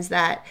on him, is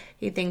that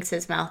he thinks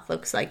his mouth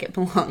looks like it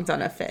belongs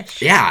on a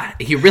fish. Yeah,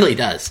 he really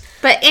does.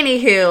 But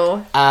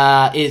anywho.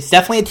 It's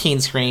definitely a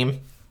teen Scream.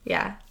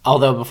 Yeah.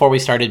 Although before we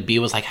started, B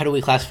was like, how do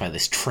we classify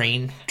this?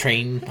 Train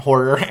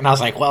horror? And I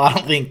was like, well, I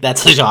don't think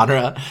that's a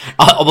genre.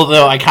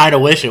 Although I kind of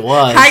wish it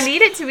was. I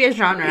need it to be a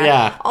genre.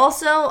 Yeah.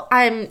 Also,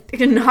 I'm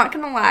not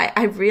going to lie.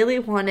 I really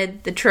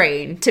wanted the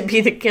train to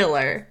be the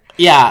killer.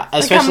 Yeah,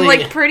 especially... I'm,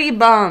 like, pretty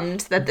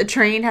bummed that the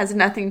train has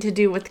nothing to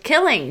do with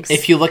killings.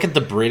 If you look at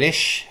the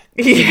British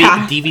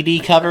Yeah.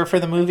 DVD cover for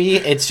the movie.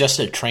 It's just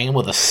a train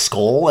with a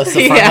skull as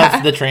the front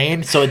of the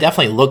train. So it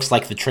definitely looks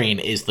like the train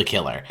is the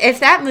killer. If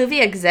that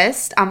movie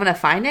exists, I'm going to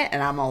find it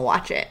and I'm going to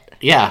watch it.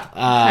 Yeah.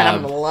 And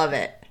I'm going to love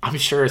it. I'm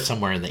sure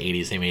somewhere in the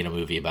 80s they made a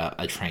movie about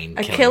a train.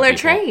 A killer people.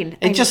 Train.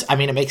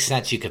 It makes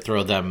sense. You could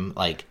throw them,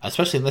 like,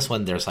 especially in this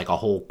one, there's like a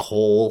whole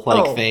coal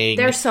thing.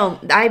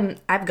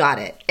 I've got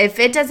it. If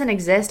it doesn't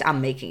exist, I'm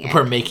making it.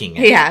 We're making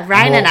it. Yeah,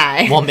 Ryan and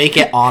I. We'll make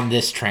it on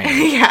this train.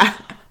 Yeah.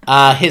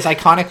 His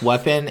iconic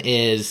weapon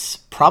is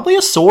probably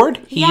a sword.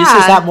 He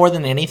uses that more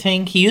than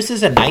anything. He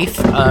uses a knife.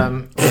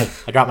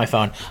 I dropped my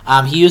phone.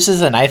 He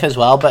uses a knife as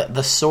well, but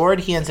the sword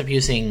he ends up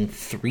using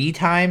 3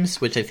 times,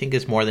 which I think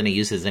is more than he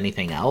uses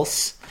anything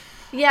else.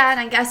 Yeah, and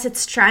I guess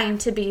it's trying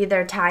to be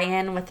their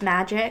tie-in with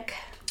magic.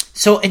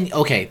 So,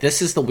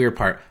 this is the weird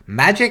part.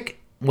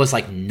 Magic was,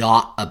 like,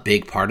 not a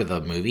big part of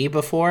the movie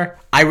before.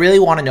 I really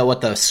want to know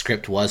what the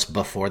script was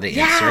before they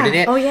inserted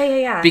it. Oh,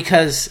 yeah.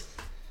 Because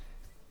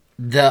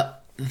the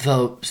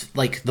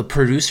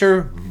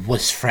producer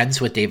was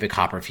friends with David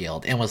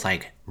Copperfield and was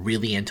like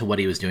really into what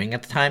he was doing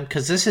at the time,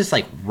 because this is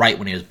like right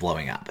when he was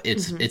blowing up.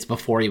 It's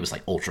before he was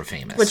like ultra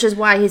famous, which is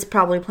why he's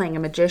probably playing a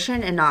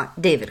magician and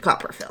not David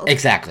Copperfield.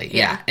 Exactly.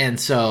 Yeah. And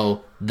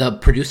so the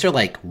producer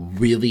like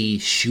really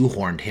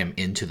shoehorned him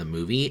into the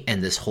movie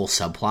and this whole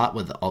subplot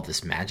with all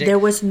this magic. There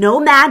was no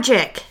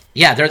magic.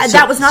 Yeah,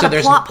 that was not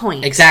a plot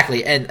point.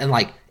 Exactly. And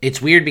like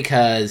it's weird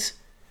because,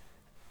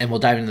 and we'll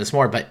dive into this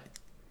more, but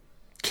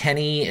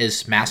Kenny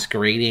is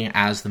masquerading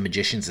as the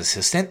magician's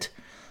assistant,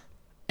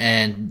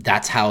 and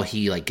that's how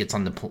he like gets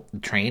on the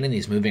train and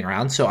he's moving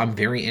around. So I'm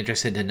very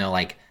interested to know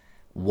like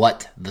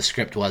what the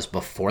script was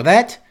before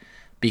that,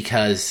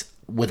 because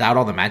without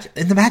all the magic,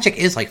 and the magic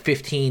is like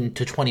 15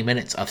 to 20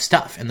 minutes of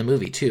stuff in the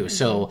movie too. Mm-hmm.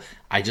 So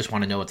I just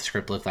want to know what the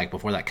script looked like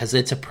before that, because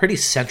it's a pretty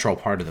central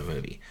part of the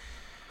movie.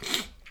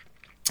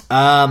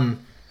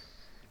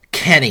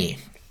 Kenny.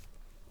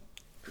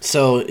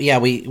 So yeah,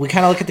 we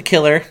kind of look at the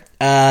killer.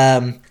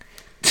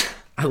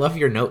 I love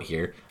your note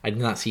here. I did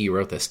not see you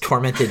wrote this.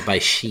 Tormented by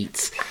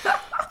sheets.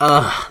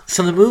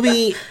 So the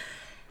movie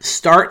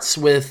starts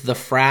with the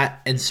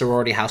frat and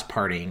sorority house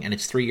partying, and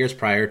it's 3 years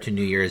prior to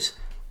New Year's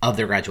of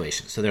their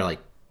graduation. So they're like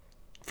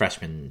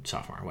freshman,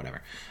 sophomore,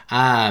 whatever.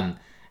 And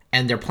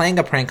they're playing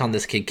a prank on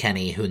this kid,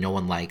 Kenny, who no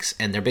one likes,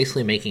 and they're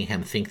basically making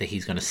him think that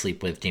he's going to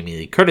sleep with Jamie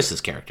Lee Curtis's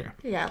character.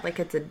 Yeah, like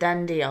it's a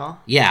done deal.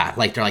 Yeah,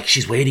 like they're like,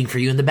 she's waiting for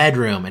you in the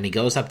bedroom, and he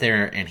goes up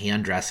there and he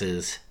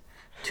undresses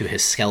to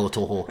his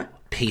skeletal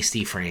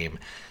pasty frame,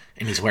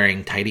 and he's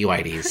wearing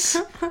tighty-whities,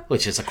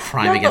 which is a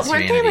crime against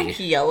humanity. Weren't they like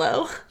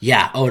yellow?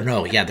 Yeah. Oh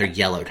no. Yeah, they're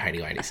yellow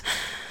tighty-whities.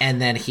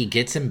 And then he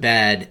gets in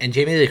bed, and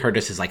Jamie Lee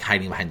Curtis is like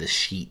hiding behind the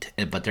sheet,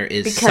 but there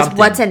is because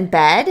what's in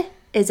bed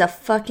is a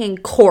fucking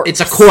corpse.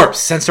 It's a corpse.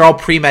 Since they're all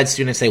pre-med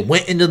students, they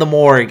went into the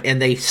morgue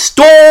and they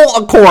stole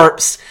a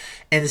corpse.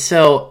 And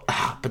so,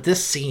 but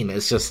this scene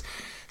is just.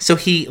 So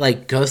he,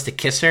 like, goes to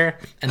kiss her,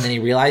 and then he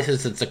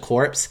realizes it's a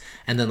corpse,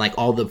 and then, like,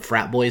 all the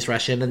frat boys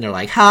rush in, and they're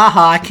like,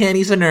 ha,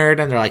 Kenny's a nerd,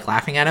 and they're, like,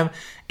 laughing at him,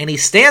 and he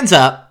stands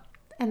up.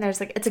 And there's,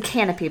 like, it's a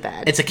canopy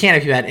bed. It's a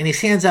canopy bed, and he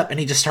stands up, and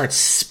he just starts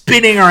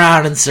spinning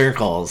around in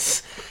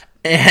circles,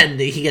 and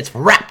he gets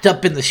wrapped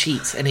up in the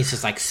sheets, and he's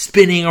just, like,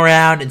 spinning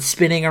around,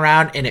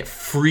 and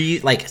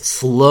it like,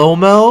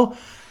 slow-mo,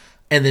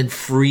 and then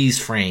freeze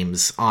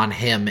frames on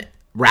him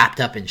wrapped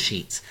up in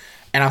sheets.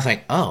 And I was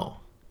like, oh.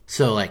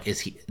 So, like,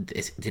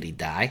 did he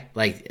die?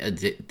 Like,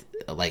 did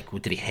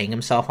he hang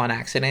himself on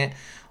accident?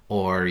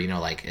 Or, you know,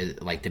 like,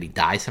 did he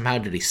die somehow?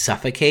 Did he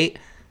suffocate?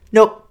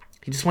 Nope.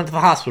 He just went to the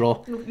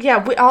hospital.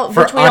 Yeah, we don't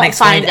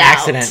find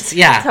accidents.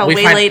 Yeah. So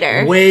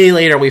later. Way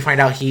later, we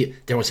find out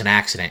there was an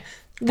accident.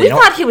 We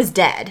thought he was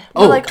dead.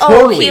 We're like,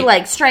 totally. He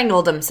like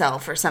strangled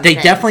himself or something. They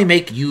definitely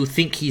make you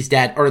think he's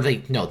dead, or they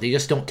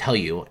just don't tell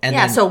you. And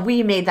yeah, so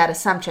we made that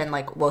assumption,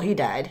 like, well, he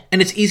died. And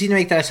it's easy to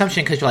make that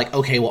assumption because you're like,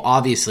 okay, well,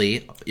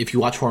 obviously, if you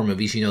watch horror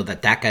movies, you know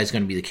that guy's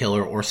going to be the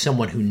killer, or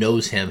someone who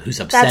knows him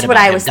who's upset about him dying. That's what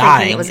I was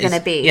thinking it was going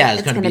to be. Yeah,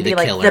 it's going to be the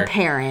killer. Like the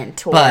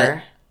parent, or...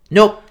 But,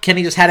 nope,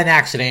 Kenny just had an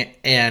accident,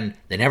 and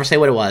they never say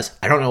what it was.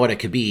 I don't know what it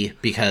could be,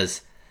 because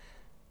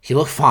he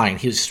looked fine.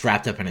 He was just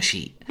wrapped up in a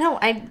sheet. No,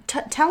 I'm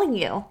telling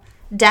you.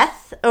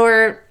 Death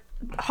or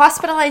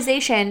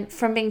hospitalization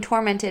from being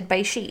tormented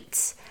by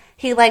sheets.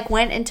 He like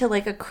went into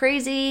like a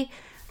crazy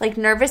like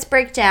nervous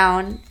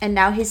breakdown, and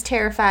now he's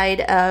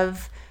terrified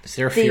of. Is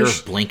there a fear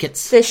of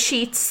blankets? The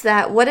sheets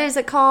that, what is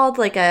it called?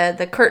 Like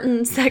the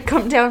curtains that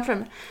come down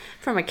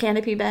from a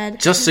canopy bed.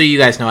 Just so you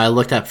guys know, I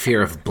looked up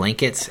fear of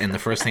blankets, and the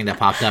first thing that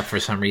popped up for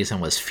some reason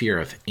was fear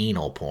of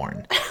anal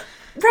porn.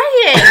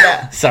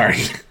 Ryan! Sorry.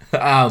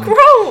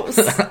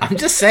 Gross! I'm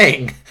just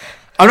saying.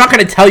 I'm not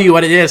going to tell you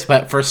what it is,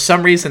 but for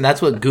some reason,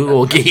 that's what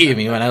Google gave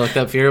me when I looked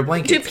up fear of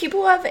blankets. Do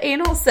people have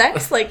anal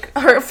sex, like,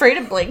 are afraid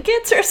of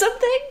blankets or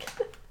something?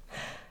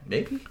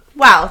 Maybe.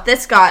 Wow,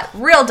 this got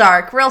real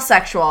dark, real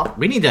sexual.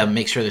 We need to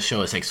make sure the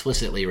show is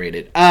explicitly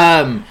rated.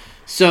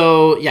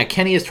 So, yeah,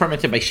 Kenny is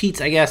tormented by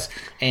sheets, I guess,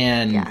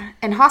 and... Yeah,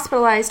 and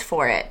hospitalized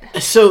for it.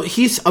 So,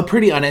 he's a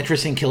pretty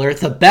uninteresting killer.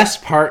 The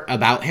best part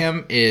about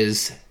him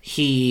is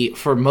he,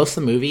 for most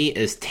of the movie,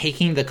 is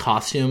taking the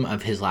costume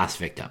of his last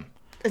victim.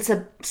 It's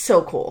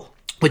so cool.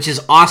 Which is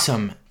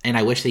awesome, and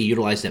I wish they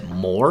utilized it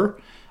more.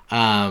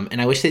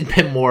 And I wish they'd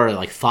been more,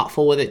 like,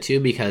 thoughtful with it, too,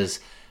 because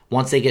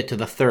once they get to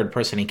the third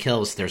person he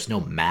kills, there's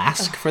no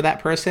mask for that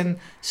person.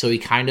 So he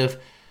kind of...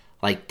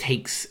 like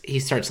he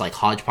starts like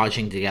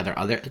hodgepodging together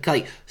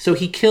so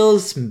he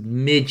kills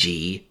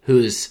Midgie,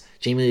 who's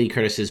Jamie Lee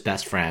Curtis's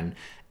best friend,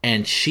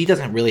 and she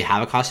doesn't really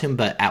have a costume,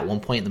 but at one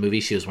point in the movie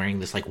she was wearing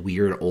this like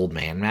weird old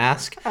man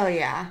mask. Oh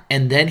yeah.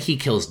 And then he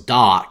kills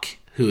Doc,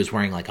 who is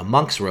wearing like a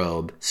monk's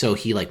robe, so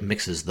he like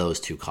mixes those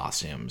two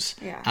costumes.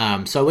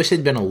 Yeah. So I wish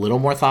they'd been a little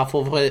more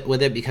thoughtful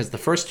with it, because the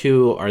first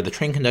two are the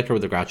train conductor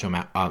with the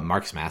Groucho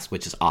Marx mask,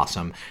 which is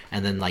awesome,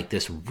 and then like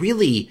this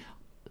really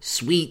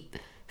sweet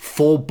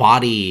full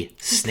body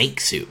snake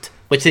suit,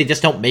 which they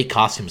just don't make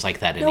costumes like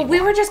that anymore. No, we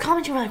were just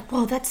commenting, we're like,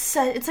 whoa, that's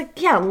it's like,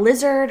 yeah, a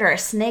lizard or a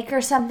snake or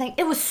something.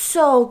 It was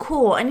so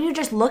cool. And you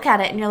just look at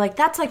it and you're like,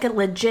 that's like a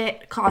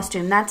legit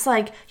costume. That's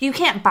like, you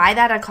can't buy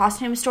that at a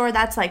costume store.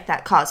 That's like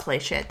that cosplay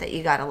shit that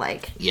you gotta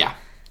like, yeah,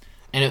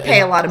 and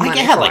pay a lot of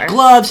money it had for. like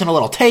gloves and a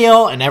little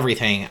tail and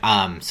everything.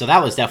 So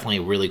that was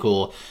definitely really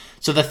cool.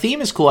 So the theme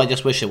is cool. I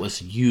just wish it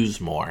was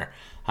used more,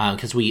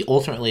 because we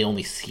ultimately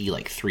only see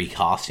like 3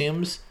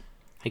 costumes.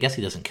 I guess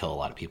he doesn't kill a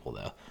lot of people,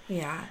 though.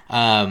 Yeah.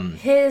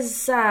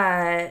 His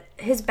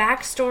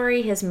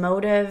backstory, his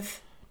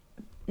motive,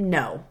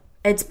 no.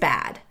 It's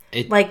bad.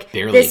 It like,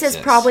 barely this exists.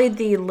 is probably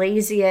the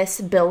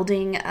laziest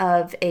building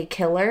of a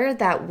killer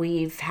that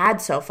we've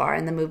had so far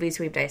in the movies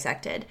we've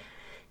dissected.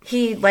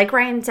 He, like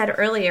Ryan said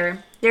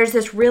earlier, there's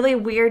this really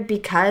weird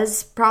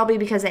probably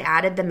because they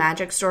added the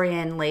magic story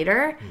in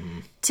later,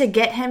 to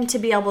get him to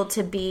be able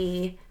to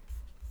be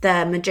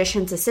the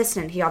magician's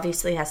assistant. He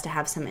obviously has to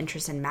have some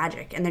interest in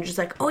magic. And they're just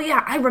like, oh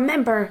yeah, I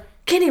remember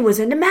Kenny was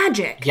into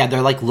magic. Yeah,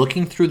 they're like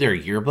looking through their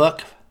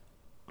yearbook.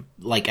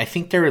 Like, I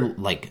think they're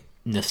like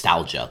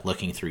nostalgia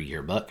looking through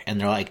yearbook. And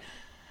they're like,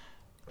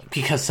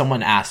 because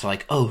someone asked, they're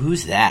like, oh,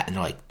 who's that? And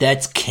they're like,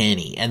 that's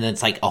Kenny. And then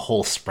it's like a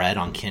whole spread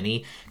on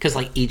Kenny. Because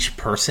like each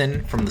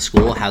person from the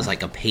school has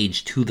like a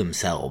page to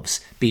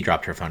themselves. B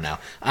dropped her phone now.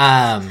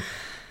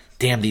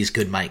 Damn these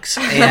good mics.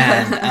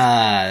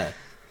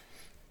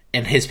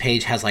 And his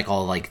page has, like,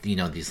 all, like, you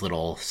know, these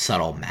little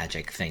subtle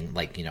magic thing.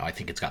 Like, you know, I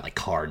think it's got, like,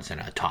 cards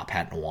and a top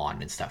hat and a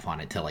wand and stuff on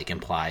it to, like,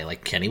 imply,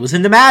 like, Kenny was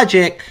into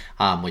magic.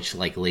 Which,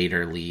 like,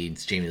 later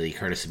leads Jamie Lee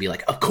Curtis to be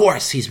like, of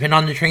course, he's been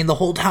on the train the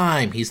whole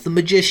time. He's the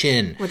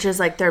magician. Which is,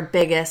 like, their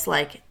biggest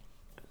red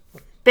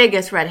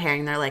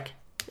herring. They're like,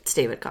 it's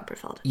David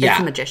Copperfield. Yeah, it's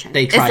the magician.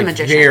 They try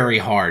very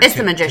hard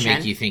to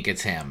make you think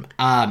it's him.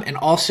 And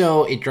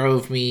also, it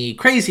drove me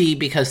crazy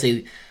because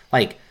they,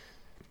 like...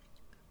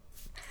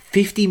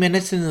 50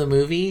 minutes into the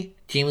movie,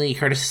 Jamie Lee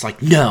Curtis is like,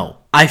 no,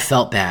 I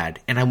felt bad,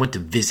 and I went to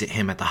visit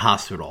him at the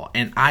hospital,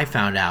 and I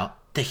found out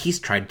that he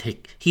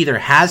either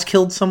has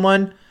killed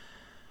someone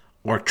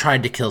or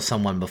tried to kill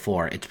someone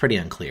before. It's pretty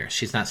unclear.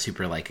 She's not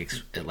super,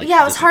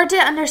 yeah, it was hard to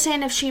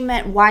understand if she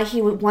meant why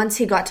once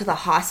he got to the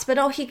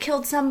hospital, he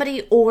killed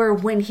somebody, or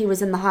when he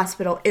was in the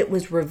hospital, it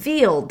was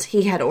revealed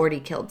he had already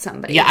killed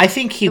somebody. Yeah, I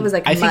think he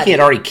had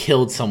already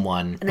killed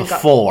someone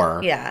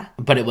before. Yeah.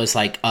 But it was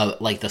like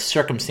the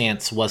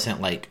circumstance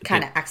wasn't like...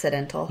 kind of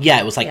accidental. Yeah,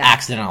 it was like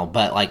accidental,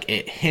 but like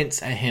it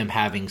hints at him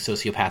having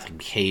sociopathic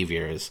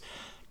behaviors.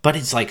 But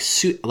it's like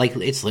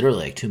it's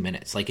literally like 2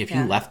 minutes. Like if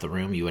you left the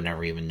room, you would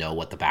never even know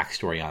what the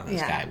backstory on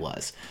this guy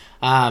was.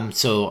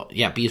 So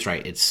yeah, B's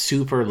right. It's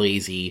super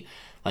lazy.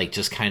 Like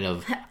just kind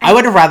of. I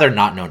would have rather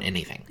not known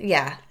anything.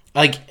 Yeah.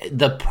 Like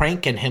the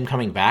prank and him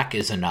coming back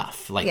is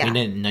enough. Like we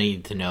didn't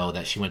need to know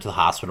that she went to the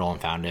hospital and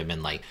found him,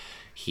 and like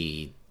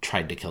he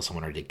tried to kill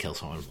someone or did kill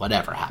someone.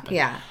 Whatever happened.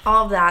 Yeah,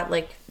 all of that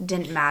like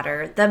didn't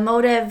matter. The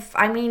motive.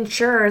 I mean,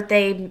 sure,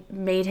 they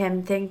made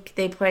him think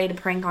they played a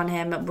prank on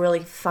him, a really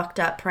fucked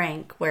up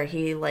prank where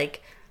he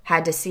like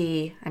had to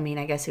see. I mean,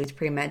 I guess he was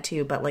pre-med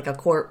too, but like a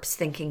corpse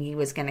thinking he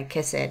was gonna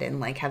kiss it and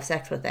like have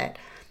sex with it.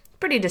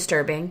 Pretty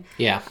disturbing.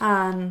 Yeah.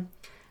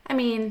 I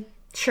mean,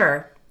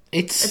 sure.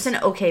 It's an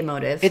okay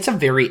motive. It's a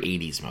very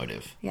 80s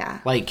motive.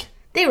 Yeah. Like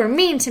they were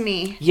mean to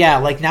me. Yeah,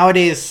 like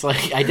nowadays,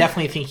 like I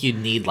definitely think you'd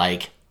need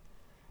like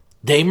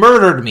they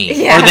murdered me.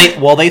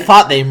 Yeah. Or they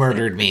thought they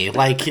murdered me.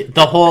 Like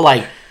the whole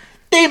like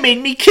they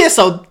made me kiss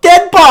a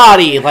dead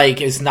body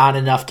like is not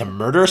enough to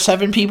murder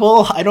 7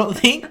 people, I don't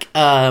think.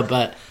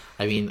 But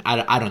I mean,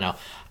 I don't know.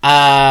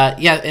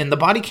 Yeah, and the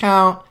body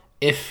count,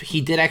 if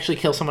he did actually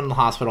kill someone in the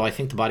hospital, I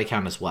think the body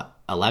count is what,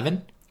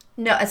 11?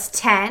 No, it's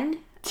 10.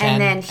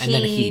 10, and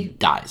then he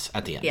dies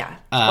at the end. Yeah.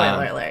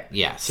 Spoiler alert.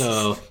 Yeah.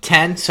 So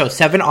 10. So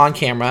 7 on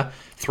camera,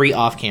 3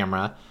 off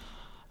camera.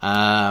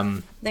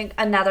 I think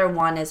another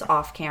one is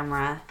off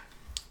camera.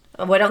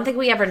 I don't think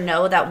we ever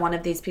know that one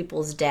of these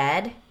people's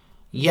dead.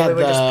 Yeah, we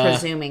were just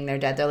presuming they're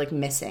dead. They're like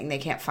missing. They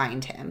can't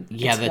find him.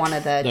 Yeah, it's one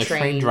of the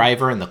train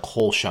driver and the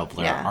coal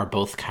shoveler are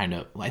both kind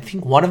of. I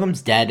think one of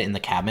them's dead in the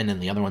cabin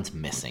and the other one's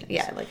missing.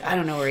 Yeah, like I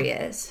don't know where he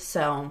is.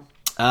 So,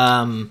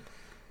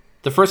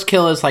 the first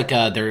kill is like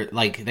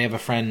they have a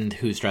friend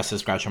who's dressed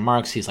as Groucho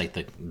Marx. He's like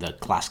the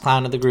class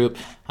clown of the group,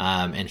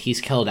 and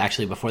he's killed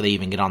actually before they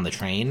even get on the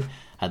train.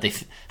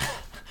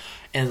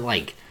 And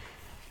like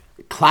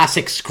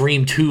classic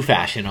Scream 2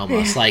 fashion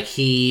almost. Like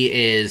he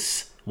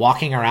is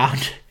walking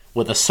around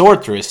with a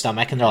sword through his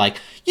stomach, and they're like,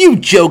 "You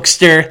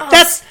jokester!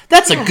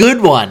 That's a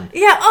good one."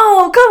 Yeah.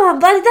 Oh, come on,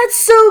 buddy. That's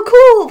so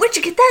cool. Where'd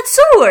you get that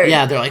sword?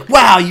 Yeah. They're like,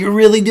 "Wow, you're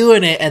really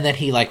doing it." And then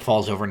he like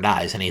falls over and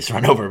dies, and he's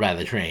run over by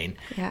the train.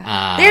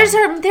 Yeah.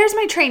 There's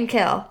my train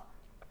kill.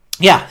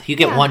 Yeah, you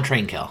get one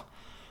train kill.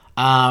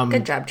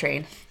 Good job,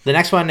 train. The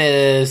next one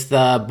is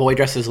the boy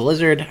dressed as a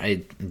lizard.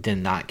 I did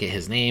not get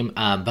his name,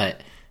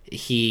 but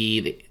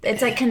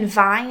it's like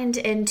confined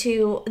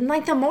into, and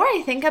like the more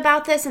I think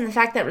about this and the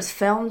fact that it was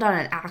filmed on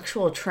an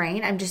actual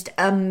train, I'm just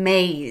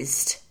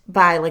amazed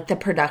by like the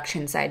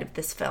production side of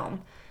this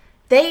film.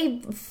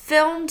 They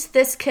filmed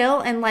this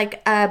kill in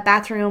like a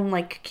bathroom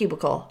like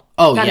cubicle.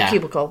 Oh, not yeah. a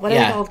cubicle. What are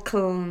they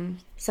called?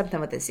 Something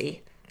with a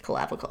C.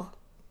 Clavicle.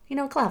 You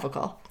know,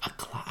 clavicle.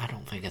 I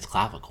don't think it's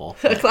clavicle.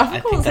 A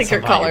clavicle is like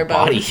your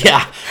collarbone.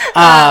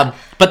 Yeah.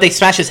 But they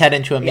smash his head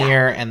into a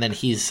mirror, and then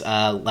he's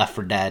left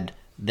for dead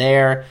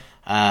there.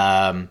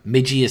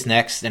 Midgie is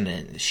next,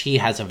 and she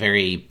has a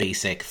very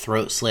basic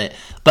throat slit.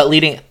 But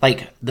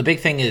the big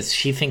thing is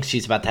she thinks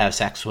she's about to have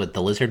sex with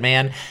the lizard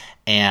man,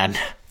 and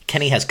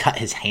Kenny has cut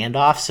his hand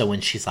off, so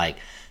when she's like...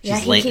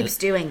 he keeps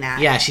doing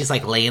that. Yeah, she's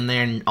like laying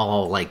there and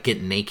all like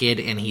getting naked,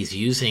 and he's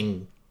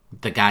using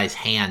the guy's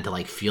hand to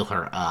like feel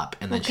her up,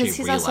 and then she realizes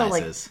he's also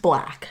like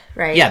black,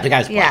 right? Yeah, the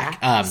guy's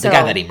black. The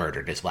guy that he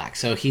murdered is black,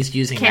 so he's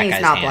using Kenny's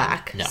that guy's not hand.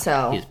 black, No,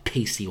 so he's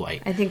pasty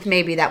white. I think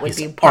maybe that would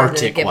be part of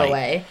the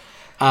giveaway.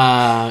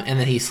 And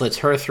then he slits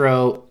her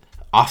throat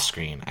off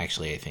screen.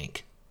 Actually, I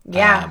think.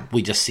 Yeah,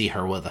 we just see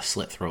her with a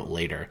slit throat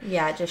later.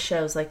 Yeah, it just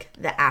shows like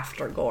the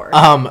after gore.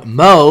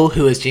 Mo,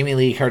 who is Jamie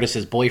Lee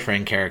Curtis's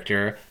boyfriend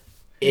character,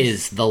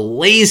 is the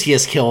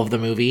laziest kill of the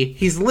movie.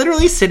 He's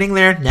literally sitting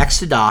there next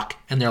to Doc,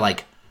 and they're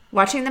like.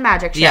 Watching the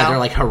magic show. Yeah, they're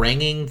like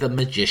haranguing the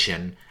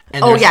magician.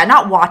 And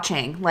not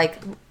watching. Like,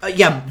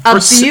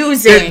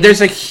 abusing.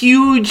 There's a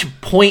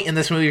huge point in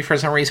this movie for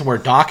some reason where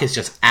Doc is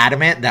just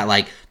adamant that,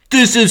 like,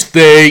 this is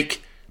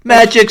fake.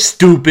 Magic's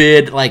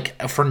stupid.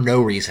 Like, for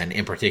no reason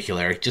in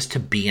particular. Just to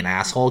be an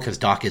asshole, because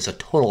Doc is a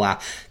total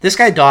ass. This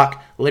guy,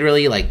 Doc,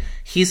 literally, like,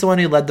 he's the one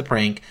who led the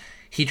prank.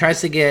 He tries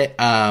to get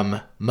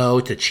Mo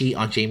to cheat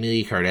on Jamie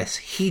Lee Curtis.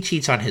 He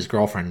cheats on his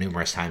girlfriend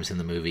numerous times in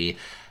the movie.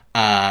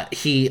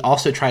 He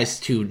also tries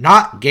to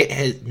not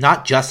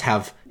just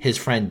have his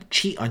friend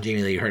cheat on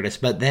Jamie Lee Curtis,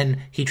 but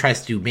then he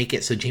tries to make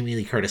it so Jamie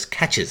Lee Curtis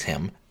catches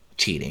him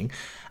cheating.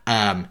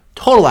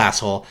 Total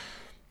asshole.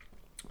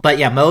 But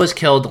yeah, Mo is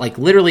killed. Like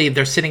literally,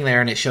 they're sitting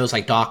there, and it shows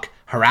like Doc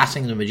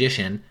harassing the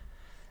magician,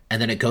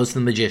 and then it goes to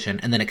the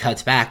magician, and then it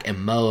cuts back, and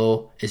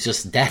Mo is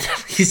just dead.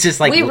 He's just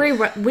like...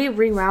 We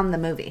rewound the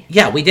movie.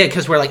 Yeah, we did,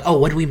 because we're like, oh,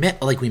 what did we miss?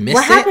 Like, we missed it?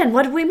 What happened?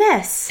 What did we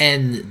miss?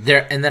 And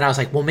then I was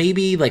like, well,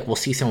 maybe, like, we'll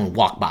see someone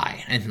walk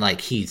by, and,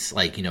 like, he's,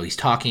 like, you know, he's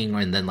talking,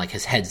 and then, like,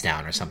 his head's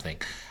down or something.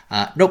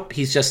 Nope,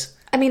 he's just...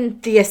 I mean,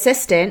 the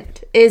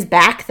assistant is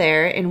back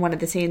there in one of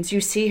the scenes.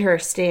 You see her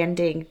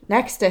standing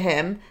next to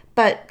him,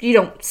 but you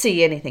don't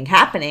see anything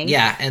happening.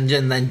 Yeah, and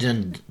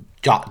then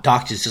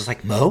Doc is just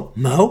like,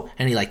 Mo?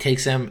 And he, like,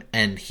 takes him,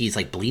 and he's,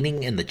 like,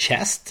 bleeding in the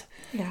chest.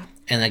 Yeah.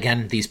 And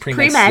again, these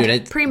pre-med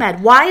students...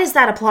 Pre-med. Why is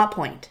that a plot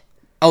point?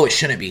 Oh, it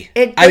shouldn't be.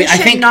 I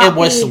think it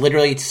was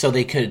literally so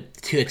they could...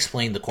 to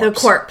explain the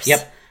corpse. The corpse.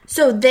 Yep.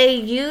 So they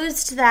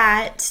used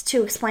that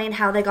to explain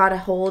how they got a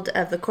hold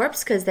of the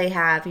corpse, because they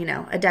have, you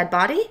know, a dead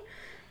body.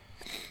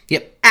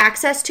 Yep.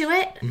 Access to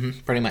it. Mm-hmm,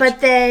 pretty much.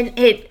 But then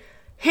it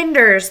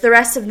hinders the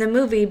rest of the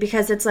movie,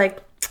 because it's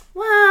like,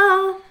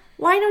 well...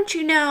 Why don't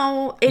you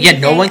know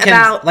anything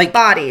about like,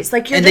 bodies?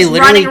 Like, you're just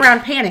running around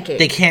panicking.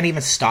 They can't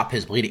even stop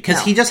his bleeding.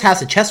 Because he just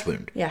has a chest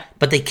wound. Yeah.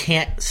 But they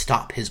can't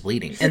stop his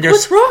bleeding. And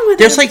what's wrong with him?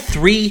 There's like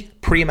 3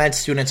 pre-med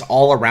students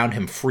all around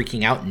him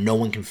freaking out. No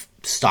one can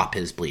stop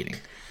his bleeding.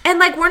 And,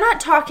 like, we're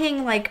not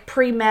talking, like,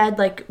 pre-med,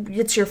 like,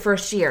 it's your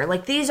first year.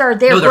 Like, they're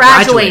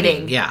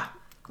graduating. Yeah.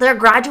 They're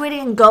graduating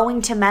and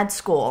going to med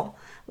school.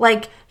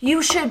 Like,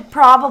 you should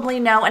probably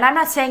know, and I'm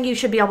not saying you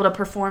should be able to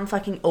perform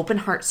fucking open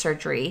heart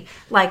surgery.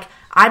 Like,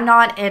 I'm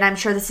not, and I'm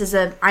sure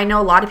I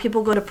know a lot of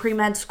people go to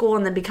pre-med school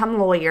and then become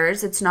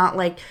lawyers. It's not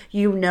like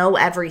you know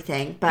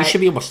everything, but... You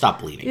should be able to stop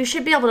bleeding. You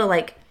should be able to,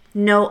 like,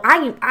 know,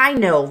 I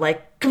know,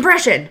 like,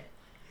 compression.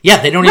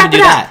 Yeah, they don't even do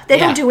that. They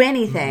don't do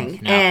anything.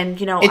 No. And,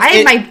 you know, I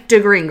had my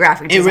degree in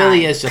graphic design. It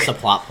really is just a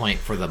plot point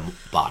for the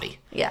body.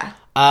 Yeah.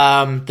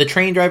 The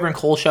train driver and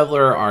coal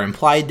shoveler are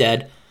implied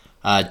dead.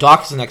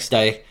 Doc is the next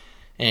day,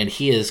 and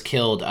he is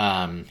killed.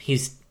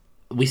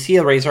 We see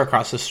a razor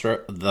across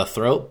the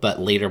throat, but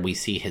later we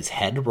see his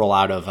head roll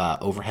out of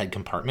overhead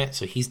compartment,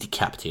 so he's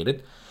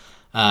decapitated.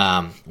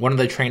 One of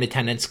the train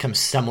attendants comes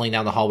stumbling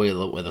down the hallway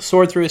with a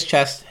sword through his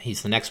chest.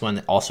 He's the next one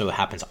that also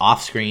happens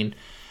off screen.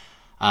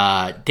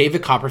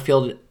 David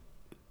Copperfield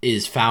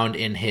is found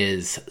in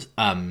his,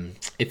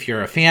 if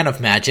you're a fan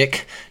of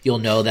magic, you'll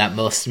know that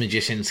most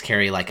magicians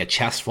carry like a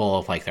chest full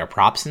of like their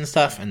props and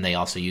stuff, and they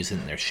also use it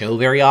in their show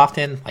very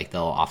often. Like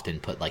they'll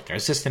often put like their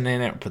assistant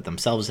in it or put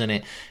themselves in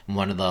it. And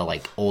one of the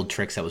like old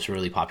tricks that was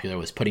really popular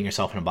was putting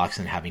yourself in a box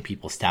and having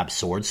people stab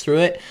swords through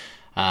it.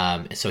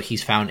 So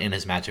he's found in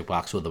his magic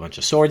box with a bunch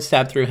of swords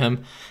stabbed through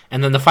him.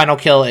 And then the final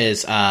kill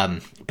is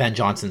Ben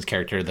Johnson's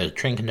character, the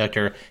train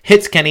conductor,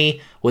 hits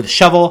Kenny with a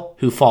shovel,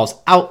 who falls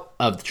out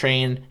of the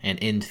train and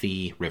into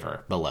the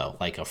river below,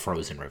 like a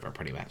frozen river,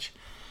 pretty much.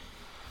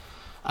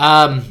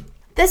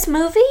 This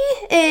movie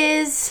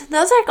is,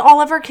 those are all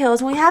of our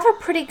kills. We have a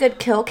pretty good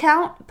kill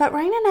count, but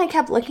Ryan and I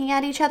kept looking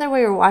at each other while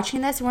we were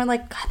watching this, and we're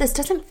like, God, this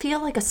doesn't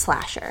feel like a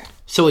slasher.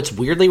 So it's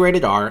weirdly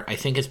rated R. I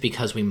think it's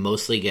because we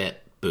mostly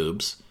get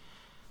boobs.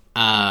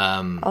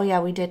 Oh yeah,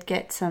 we did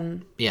get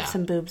some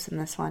boobs in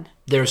this one.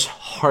 There's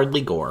hardly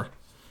gore.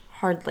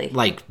 Hardly.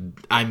 Like,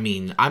 I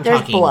mean, there's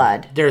talking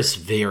blood. There's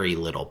very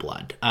little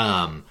blood.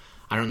 I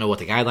don't know what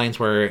the guidelines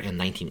were in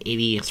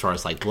 1980 as far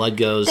as like blood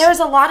goes. There was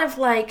a lot of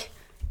like,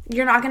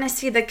 you're not going to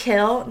see the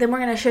kill, then we're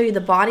going to show you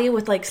the body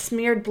with like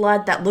smeared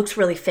blood that looks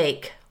really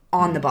fake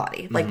on the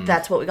body. Like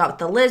that's what we got with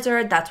the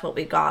lizard. That's what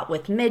we got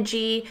with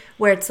Midgie,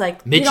 where it's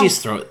like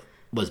Midgie's throat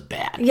was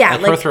bad. Yeah,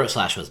 like her throat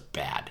slash was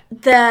bad.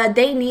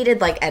 They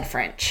needed like Ed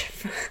French.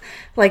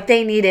 Like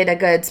they needed a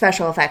good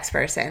special effects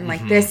person.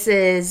 Like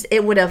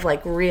it would have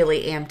like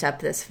really amped up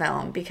this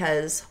film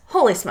because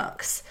holy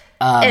smokes,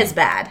 it's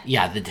bad.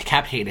 Yeah, the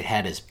decapitated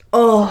head is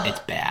it's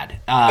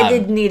bad.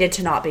 It needed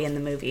to not be in the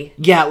movie.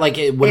 Yeah, like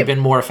it would have been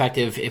more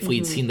effective if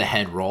we'd seen the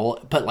head roll,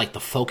 but like the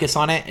focus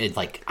on it, it's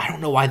like I don't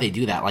know why they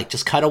do that. Like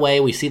just cut away,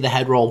 we see the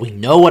head roll, we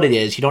know what it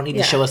is. You don't need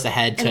to show us the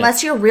head.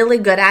 Unless you're really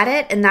good at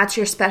it and that's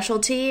your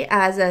specialty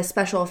as a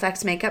special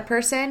effects makeup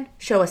person,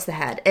 show us the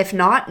head. If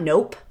not,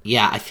 nope.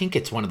 Yeah, I think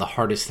it's one of the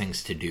hardest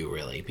things to do,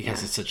 really,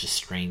 because it's such a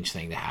strange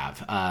thing to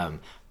have.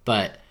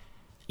 But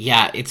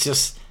yeah, it's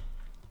just.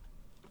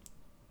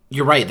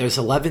 You're right. There's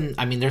 11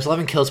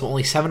 kills, but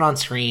only 7 on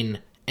screen,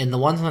 and the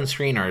ones on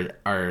screen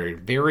are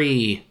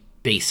very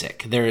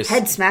basic. There's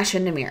head smash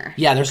into mirror.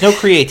 Yeah, there's no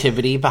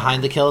creativity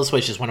behind the kills,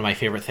 which is one of my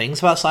favorite things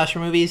about slasher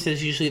movies.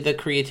 Is usually the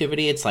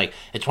creativity. It's like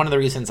it's one of the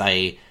reasons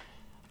I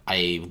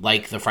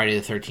like the Friday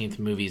the 13th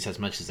movies as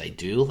much as I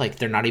do. Like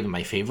they're not even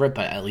my favorite,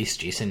 but at least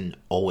Jason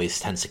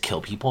always tends to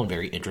kill people in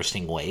very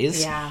interesting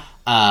ways. Yeah.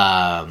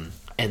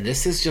 And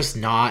this is just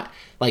not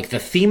like the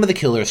theme of the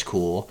killer is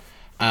cool.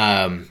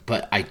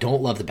 But I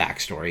don't love the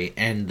backstory,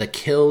 and the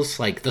kills,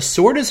 like, the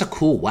sword is a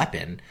cool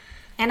weapon.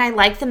 And I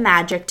like the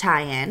magic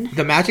tie-in.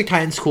 The magic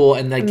tie-in's cool,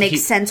 and like, it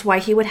makes sense why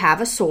he would have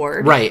a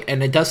sword. Right,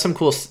 and it does some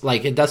cool,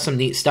 like, it does some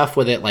neat stuff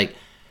with it, like...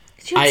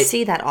 You don't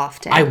see that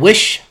often. I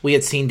wish we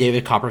had seen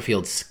David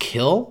Copperfield's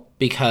kill,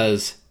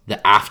 because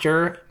the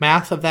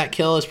aftermath of that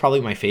kill is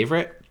probably my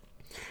favorite.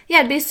 Yeah,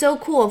 it'd be so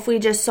cool if we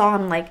just saw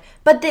him, like...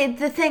 But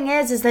the thing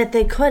is that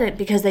they couldn't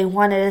because they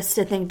wanted us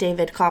to think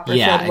David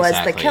Copperfield was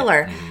the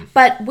killer. Mm-hmm.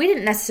 But we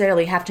didn't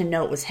necessarily have to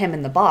know it was him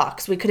in the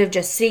box. We could have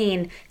just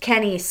seen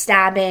Kenny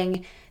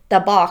stabbing the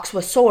box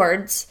with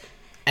swords.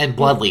 And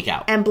blood leak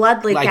out.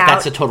 Like,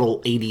 that's a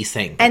total 80s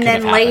thing. And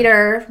then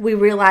later, we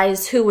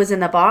realized who was in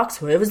the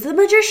box. Well, it was the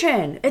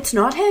magician. It's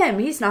not him.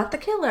 He's not the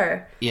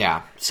killer.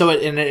 Yeah. So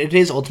it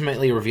is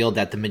ultimately revealed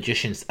that the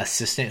magician's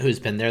assistant who's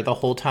been there the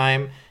whole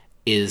time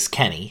is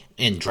Kenny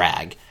in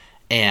drag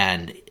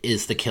and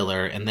is the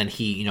killer. And then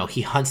he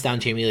hunts down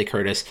Jamie Lee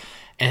Curtis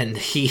and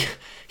he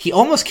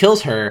almost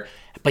kills her,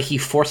 but he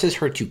forces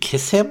her to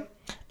kiss him.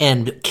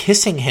 And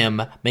kissing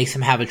him makes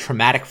him have a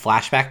traumatic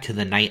flashback to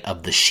the night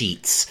of the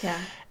sheets. Yeah.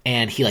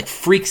 And he, like,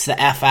 freaks the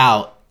F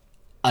out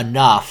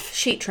enough.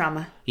 Sheet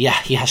trauma. Yeah,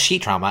 he has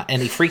sheet trauma.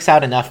 And he freaks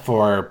out enough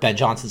for Ben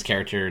Johnson's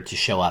character to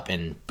show up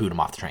and boot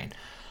him off the train.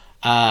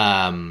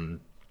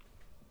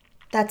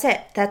 That's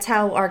it. That's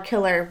how our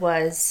killer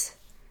was,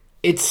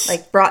 it's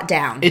like, brought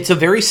down. It's a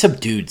very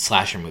subdued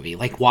slasher movie.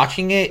 Like,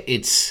 watching it,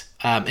 it's...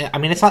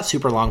 it's not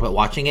super long, but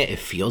watching it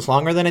feels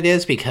longer than it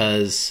is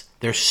because...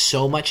 There's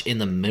so much in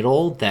the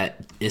middle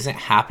that isn't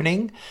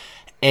happening.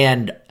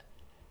 And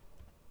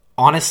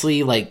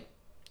honestly, like,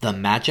 the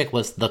magic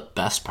was the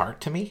best part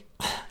to me.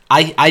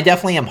 I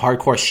definitely am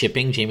hardcore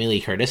shipping Jamie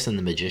Lee Curtis and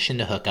the magician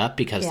to hook up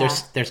because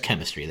there's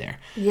chemistry there.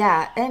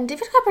 Yeah, and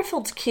David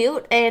Copperfield's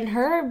cute, and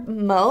her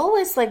Mo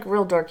is, like,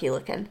 real dorky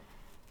looking.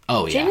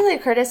 Oh, yeah. Jamie Lee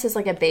Curtis is,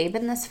 like, a babe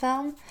in this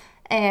film,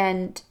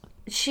 and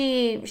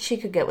she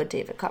could get with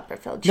David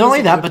Copperfield. Not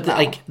only that, but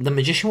the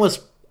magician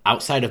was...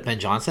 outside of Ben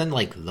Johnson,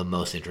 like, the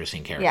most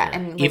interesting character. Yeah,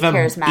 and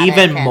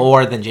even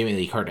more than Jamie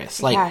Lee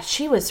Curtis. Like, yeah,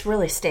 she was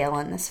really stale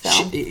in this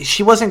film.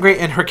 She wasn't great,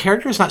 and her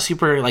character is not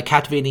super, like,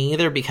 captivating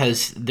either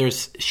because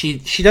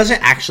she doesn't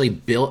actually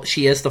build...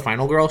 She is the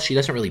final girl. She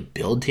doesn't really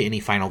build to any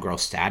final girl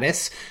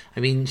status.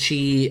 I mean,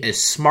 she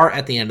is smart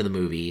at the end of the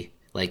movie.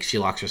 Like, she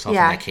locks herself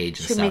in that cage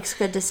and she stuff. makes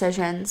good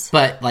decisions.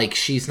 But, like,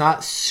 she's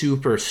not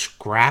super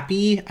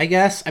scrappy, I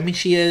guess. I mean,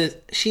 she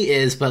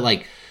is, but,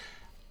 like,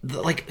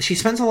 she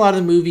spends a lot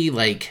of the movie,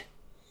 like,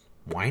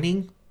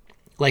 whining.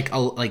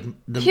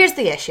 Here's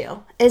the issue,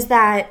 is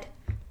that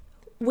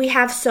we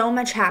have so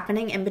much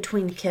happening in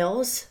between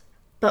kills,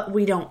 but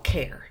we don't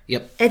care.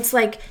 Yep. It's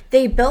like,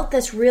 they built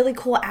this really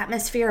cool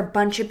atmosphere, a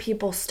bunch of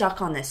people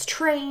stuck on this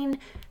train.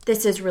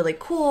 This is really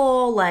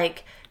cool,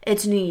 like...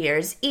 It's New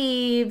Year's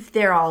Eve.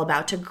 They're all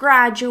about to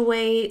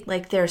graduate.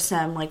 Like, there's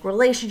some, like,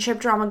 relationship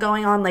drama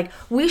going on. Like,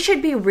 we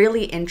should be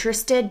really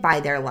interested by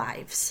their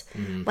lives.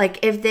 Mm-hmm. Like,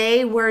 if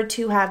they were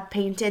to have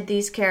painted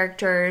these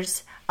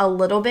characters a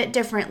little bit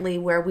differently,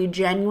 where we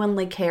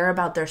genuinely care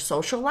about their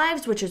social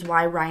lives, which is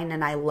why Ryan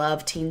and I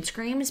love Teen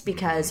Screams,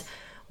 because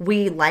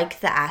we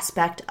like the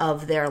aspect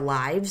of their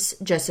lives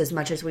just as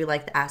much as we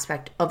like the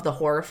aspect of the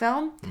horror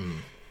film. Mm.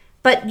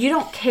 But you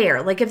don't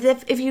care. Like,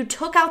 if you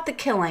took out the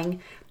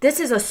killing... This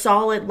is a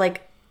solid,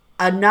 like,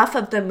 enough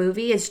of the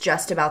movie is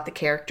just about the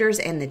characters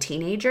and the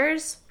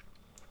teenagers,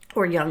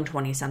 or young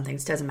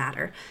 20-somethings, doesn't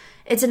matter.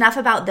 It's enough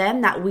about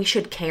them that we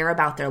should care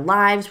about their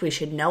lives, we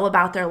should know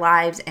about their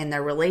lives and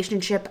their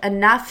relationship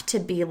enough to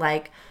be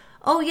like,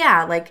 oh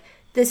yeah, like,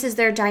 this is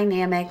their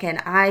dynamic,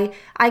 and I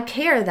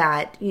care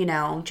that, you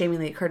know, Jamie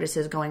Lee Curtis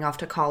is going off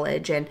to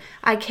college, and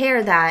I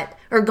care that,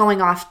 or going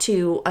off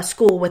to a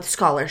school with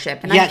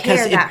scholarship, and I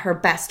care that her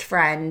best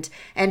friend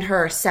and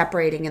her are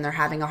separating, and they're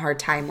having a hard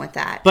time with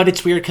that. But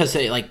it's weird because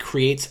it, like,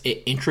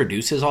 it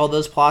introduces all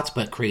those plots,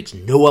 but creates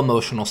no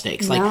emotional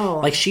stakes. No.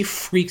 Like, she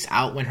freaks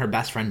out when her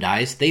best friend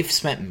dies. They've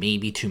spent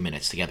maybe 2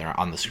 minutes together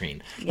on the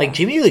screen. Yeah. Like,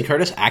 Jamie Lee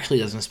Curtis actually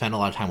doesn't spend a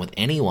lot of time with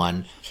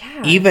anyone.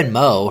 Yeah. Even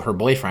Mo, her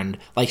boyfriend,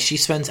 like, she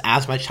spends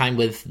as much time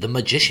with the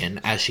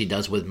magician as she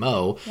does with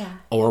Mo,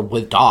 or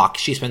with Doc.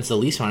 She spends the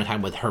least amount of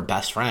time with her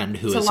best friend,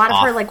 who is a lot of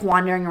her, like,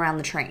 wandering around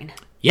the train.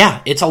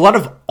 Yeah, it's a lot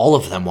of all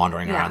of them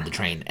wandering around the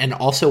train, and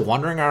also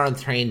wandering around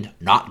the train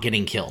not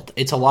getting killed.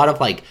 It's a lot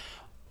of, like,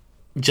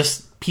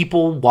 just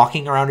people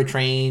walking around a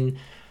train,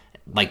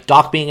 like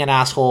Doc being an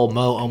asshole,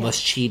 Mo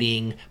almost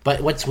cheating.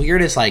 But what's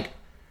weird is, like,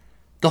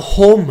 the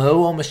whole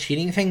Mo almost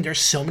cheating thing, there's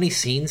so many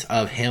scenes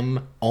of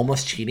him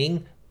almost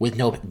cheating with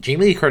no...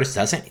 Jamie Lee Curtis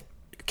doesn't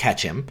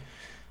catch him,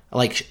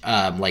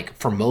 like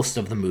for most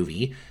of the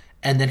movie,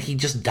 and then he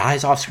just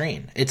dies off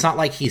screen. It's not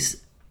like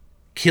he's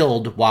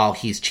killed while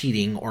he's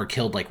cheating, or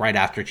killed, like, right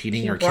after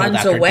cheating, or killed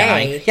after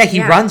dying. Yeah,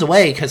 he runs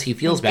away because he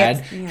feels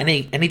bad, and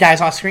he dies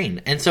off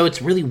screen. And so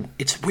it's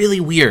really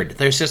weird.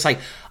 There's just, like,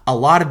 a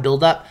lot of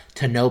build-up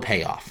to no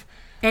payoff.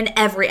 In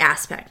every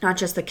aspect, not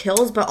just the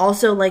kills, but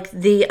also, like,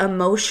 the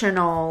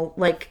emotional,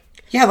 like...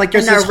 Yeah, like,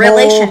 there's this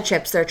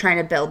relationships they're trying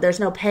to build. There's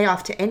no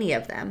payoff to any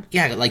of them.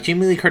 Yeah, like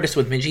Jamie Lee Curtis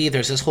with Midgie,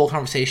 there's this whole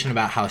conversation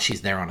about how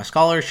she's there on a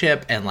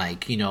scholarship and,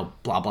 like, you know,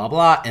 blah, blah,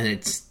 blah, and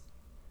it's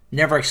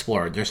never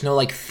explored. There's no,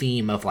 like,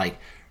 theme of, like...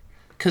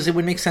 Because it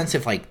would make sense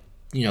if, like,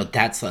 you know,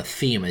 that's the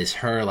theme, is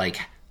her, like,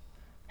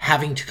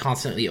 having to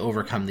constantly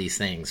overcome these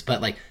things.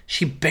 But, like,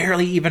 she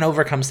barely even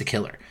overcomes the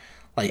killer.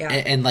 Like,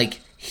 and like,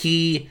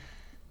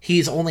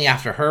 he's only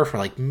after her for,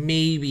 like,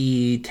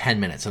 maybe 10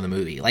 minutes of the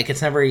movie. Like,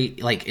 it's never,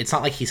 like, it's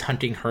not like he's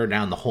hunting her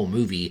down the whole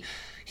movie.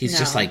 He's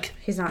just, like...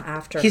 He's not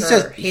after her.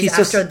 He's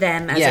after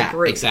them as a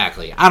group.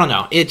 Exactly. I don't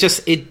know. It's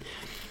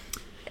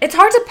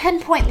hard to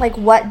pinpoint, like,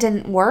 what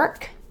didn't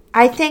work.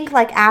 I think,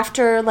 like,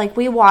 after, like,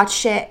 we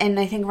watched it, and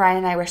I think Ryan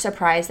and I were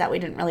surprised that we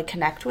didn't really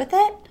connect with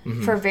it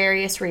for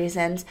various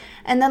reasons.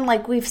 And then,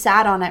 like, we've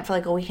sat on it for,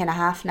 like, a week and a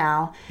half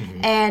now.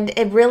 Mm-hmm. And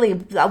it really,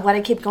 what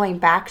I keep going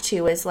back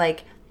to is,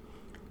 like,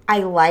 I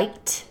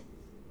liked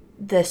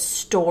the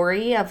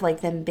story of,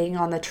 like, them being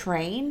on the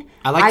train.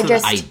 I liked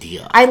the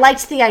idea. I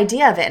liked the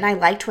idea of it, and I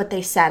liked what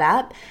they set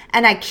up.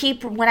 And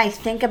when I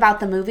think about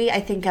the movie,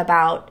 I think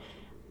about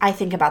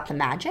the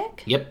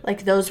magic. Yep.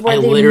 Like, those were I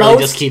literally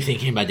just keep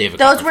thinking about David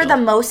Those were the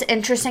most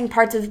interesting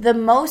parts of... The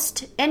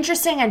most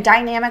interesting and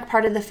dynamic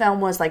part of the film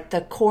was, like,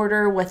 the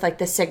quarter with, like,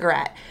 the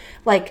cigarette.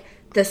 Like,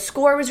 the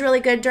score was really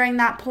good during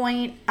that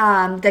point.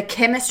 The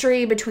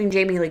chemistry between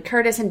Jamie Lee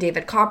Curtis and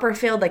David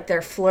Copperfield, like,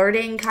 their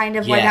flirting kind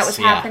of, when that was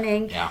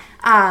happening.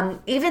 Yeah.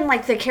 Even,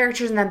 like, the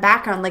characters in the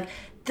background, like,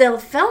 the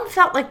film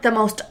felt like the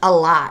most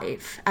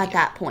alive at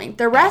that point.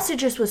 The rest, it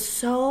just was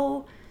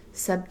so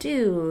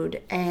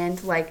subdued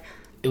and, like...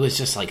 It was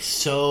just, like,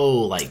 so,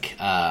 like,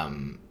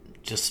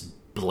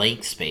 just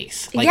blank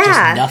space. Like,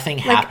 just nothing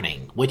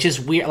happening. Which is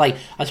weird, like,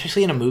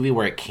 especially in a movie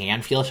where it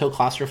can feel so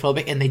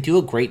claustrophobic. And they do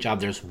a great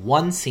job. There's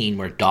one scene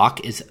where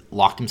Doc is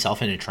locked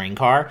himself in a train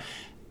car,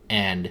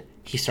 and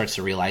he starts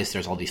to realize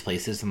there's all these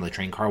places in the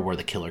train car where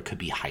the killer could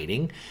be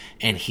hiding.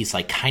 And he's,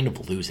 like, kind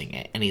of losing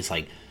it. And he's,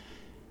 like,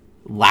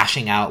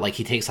 lashing out, like,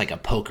 he takes, like, a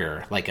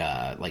poker,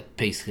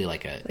 basically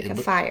like a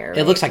fire.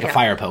 It looks like a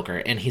fire poker,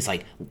 and he's,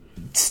 like,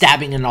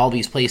 stabbing in all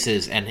these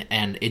places,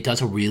 and it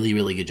does a really,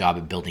 really good job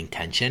of building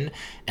tension.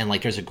 And,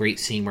 like, there's a great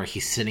scene where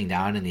he's sitting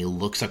down and he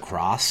looks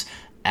across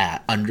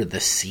under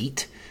the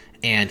seat,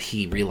 and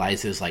he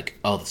realizes, like,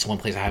 oh, that's one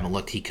place I haven't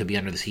looked. He could be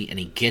under the seat, and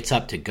he gets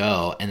up to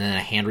go, and then a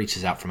hand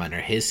reaches out from under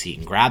his seat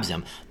and grabs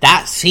him.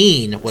 That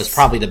scene was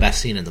probably the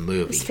best scene in the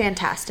movie. It's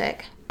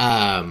fantastic.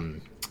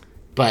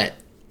 But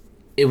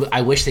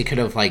I wish they could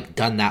have, like,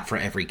 done that for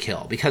every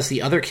kill, because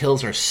the other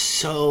kills are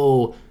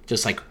so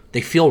just, like,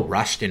 they feel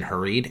rushed and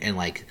hurried, and,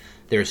 like,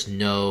 there's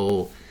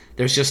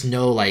just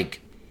no,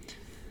 like,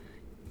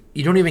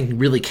 you don't even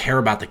really care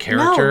about the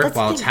character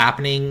while it's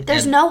happening.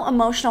 There's no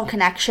emotional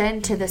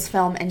connection to this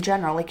film in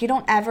general. Like, you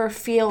don't ever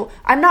feel...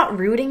 I'm not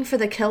rooting for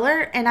the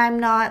killer, and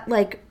I'm not,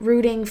 like,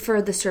 rooting for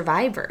the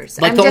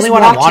survivors. Like, the only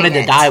one I wanted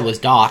to die was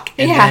Doc,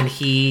 and then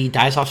he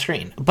dies off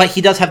screen. But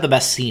he does have the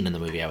best scene in the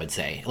movie, I would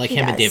say. Like,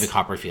 him and David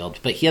Copperfield.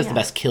 But he has the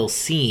best kill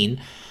scene.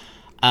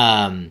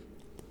 But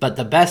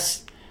the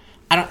best...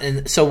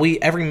 And so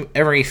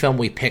every film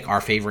we pick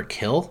our favorite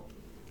kill.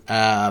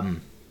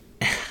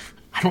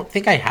 I don't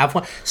think I have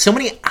one. So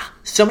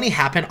many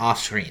happen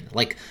off screen.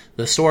 Like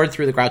the sword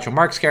through the Groucho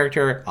Marx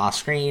character off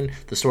screen.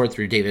 The sword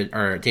through David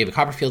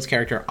Copperfield's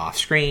character off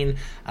screen.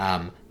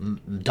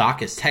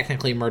 Doc is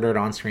technically murdered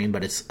on screen,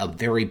 but it's a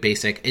very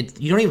basic.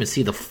 You don't even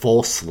see the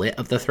full slit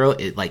of the throat.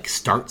 It like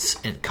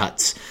starts and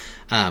cuts.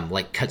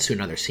 Cuts to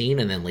another scene,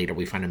 and then later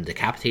we find him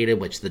decapitated.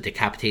 Which the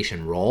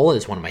decapitation roll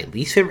is one of my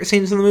least favorite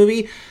scenes in the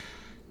movie.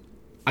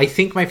 I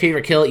think my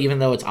favorite kill, even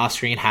though it's off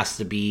screen, has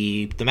to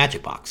be the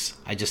magic box.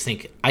 I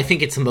think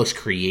it's the most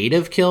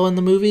creative kill in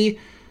the movie,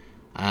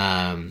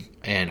 and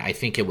I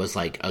think it was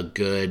like a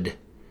good,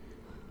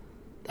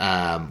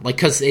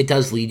 because it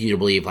does lead you to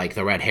believe like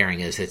the red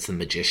herring is it's the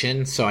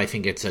magician. So I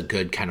think it's a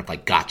good kind of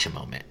like gotcha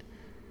moment.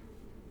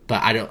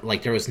 But I don't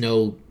like there was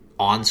no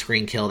on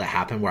screen kill that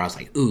happened where I was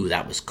like, ooh,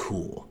 that was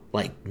cool.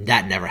 Like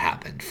that never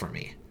happened for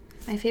me.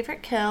 My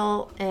favorite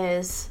kill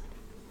is.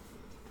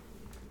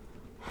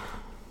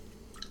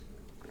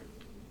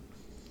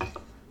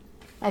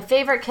 My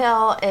favorite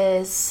kill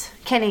is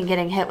Kenny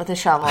getting hit with a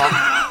shovel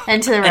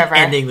into the river.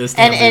 Ending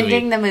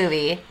the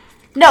movie.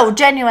 No,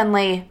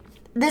 genuinely,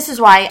 this is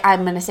why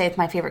I'm going to say it's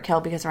my favorite kill,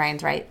 because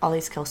Ryan's right. All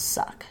these kills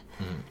suck.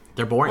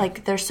 They're boring.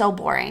 Like, they're so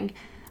boring.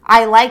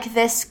 I like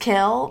this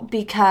kill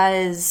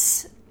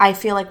because I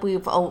feel like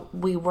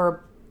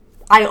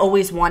I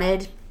always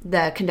wanted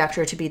the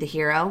conductor to be the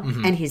hero,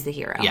 and he's the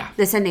hero. Yeah.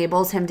 This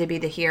enables him to be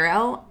the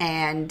hero,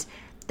 and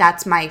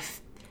that's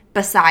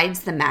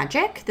besides the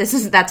magic,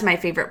 that's my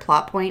favorite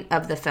plot point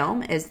of the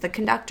film is the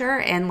conductor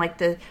and like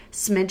the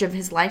smidge of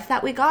his life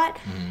that we got.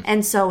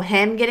 And so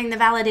him getting the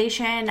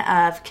validation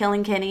of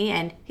killing Kenny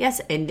and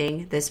yes,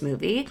 ending this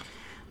movie,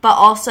 but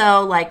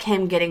also like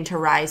him getting to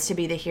rise to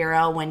be the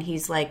hero when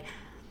he's like,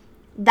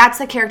 that's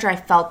the character I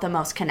felt the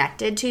most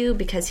connected to,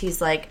 because he's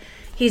like,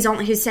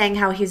 he's saying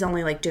how he's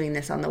only like doing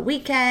this on the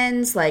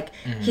weekends. Like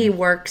he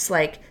works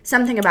like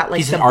something about like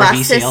he's the an bus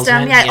RV system.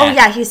 salesman. Yeah. Oh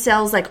yeah. He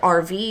sells like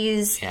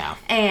RVs. Yeah.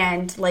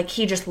 And like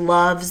he just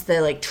loves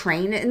the like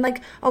train, and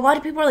like a lot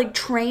of people are like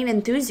train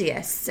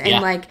enthusiasts,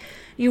 and like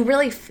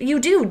you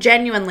do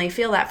genuinely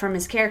feel that from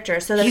his character.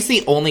 So he's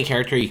the only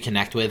character you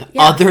connect with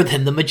other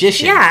than the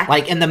magician. Yeah.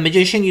 Like, and the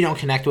magician you don't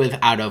connect with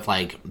out of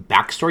like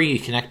backstory. You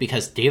connect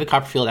because David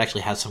Copperfield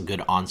actually has some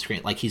good on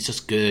screen. Like he's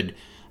just good.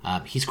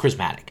 He's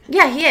charismatic.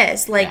 Yeah, he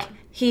is. Like,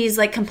 he's,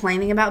 like,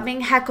 complaining about being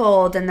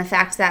heckled and the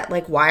fact that,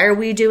 like, why are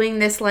we doing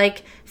this,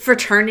 like,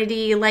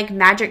 fraternity, like,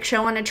 magic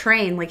show on a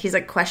train? Like, he's,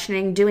 like,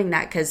 questioning doing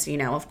that because, you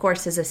know, of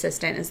course his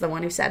assistant is the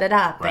one who set it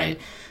up. Right. And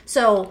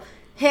so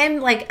him,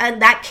 like,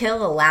 that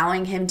kill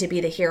allowing him to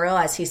be the hero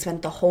as he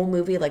spent the whole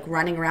movie, like,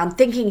 running around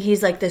thinking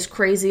he's, like, this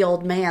crazy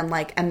old man,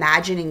 like,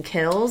 imagining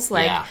kills.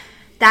 Like,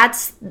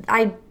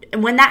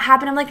 when that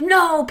happened, I'm like,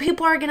 no,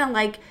 people are gonna,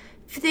 like,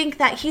 think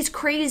that he's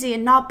crazy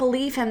and not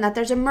believe him, that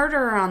there's a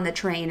murderer on the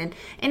train. And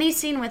any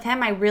scene with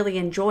him I really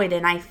enjoyed,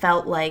 and I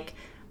felt like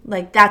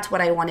that's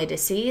what I wanted to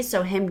see.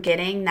 So him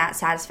getting that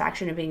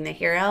satisfaction of being the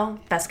hero,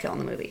 best kill in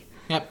the movie.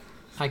 Yep.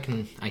 I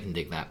can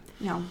dig that.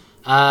 No.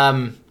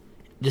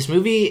 This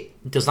movie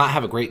does not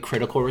have a great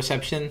critical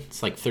reception.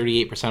 It's like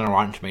 38% on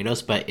Rotten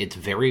Tomatoes, but it's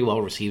very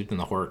well received in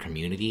the horror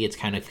community. It's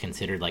kind of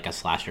considered like a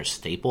slasher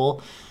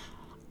staple.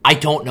 I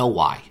don't know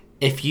why.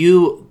 If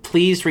you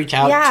please reach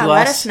out to us.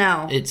 Let us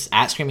know. It's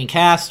at Screaming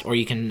Cast, or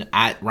you can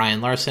at Ryan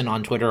Larson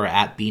on Twitter, or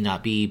at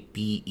B-Not-B,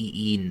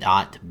 B-E-E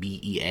not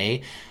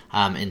B-E-A,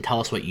 and tell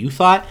us what you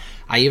thought.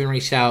 I even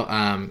reached out,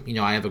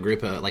 I have a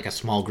group of, like a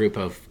small group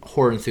of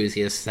horror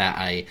enthusiasts that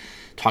I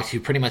talk to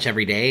pretty much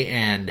every day,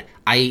 and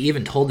I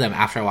even told them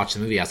after I watched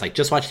the movie, I was like,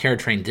 just watch Terror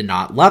Train, did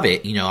not love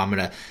it.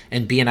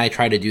 And B and I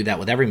try to do that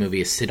with every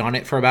movie, is sit on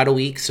it for about a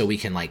week so we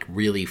can like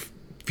really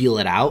feel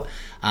it out.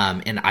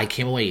 And I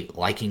came away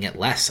liking it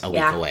less a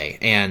week away.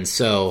 And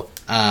so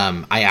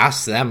I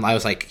asked them, I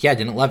was like, yeah, I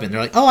didn't love it. And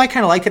they're like, oh, I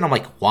kind of liked it. And I'm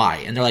like,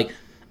 why? And they're like,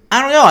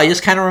 I don't know. I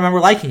just kind of remember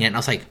liking it. And I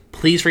was like,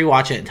 please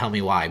rewatch it and tell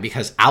me why.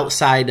 Because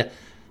outside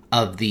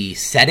of the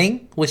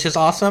setting, which is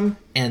awesome,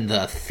 and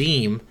the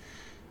theme,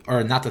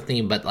 or not the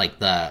theme, but like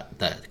the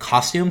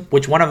costume,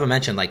 which one of them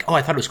mentioned, like, oh,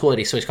 I thought it was cool that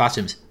he switched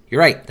costumes. You're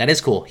right. That is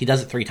cool. He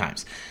does it 3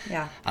 times.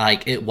 Yeah.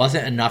 Like, it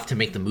wasn't enough to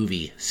make the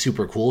movie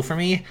super cool for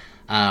me.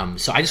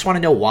 So I just want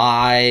to know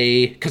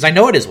why, because I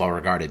know it is well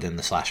regarded in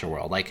the slasher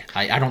world. Like,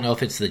 I don't know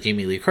if it's the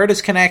Jamie Lee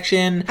Curtis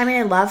connection. I mean,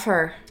 I love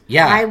her.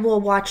 Yeah. I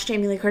will watch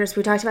Jamie Lee Curtis.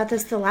 We talked about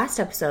this the last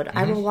episode.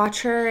 I will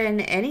watch her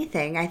in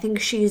anything. I think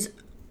she's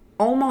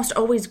almost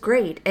always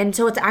great. And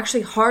so it's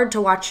actually hard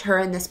to watch her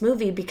in this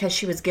movie because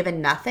she was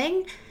given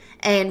nothing.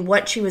 And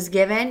what she was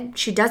given,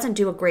 she doesn't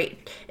do a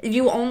great. She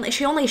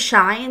only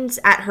shines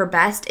at her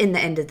best in the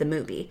end of the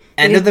movie.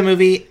 End of the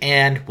movie,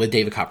 and with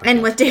David Copperfield.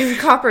 And with David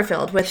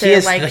Copperfield, he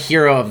is the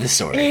hero of the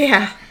story.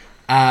 Yeah.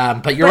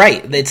 But you're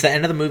right. It's the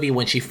end of the movie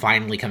when she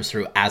finally comes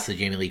through as the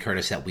Jamie Lee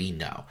Curtis that we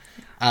know.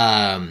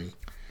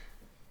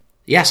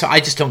 Yeah. So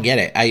I just don't get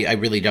it. I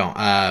really don't.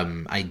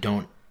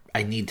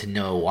 I need to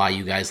know why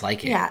you guys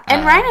like it. Yeah.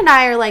 And Ryan and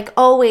I are like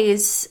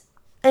always.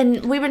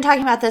 And we've been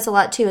talking about this a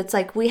lot, too. It's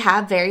like we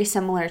have very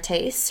similar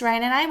tastes,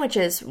 Ryan and I, which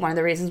is one of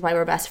the reasons why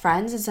we're best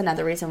friends. It's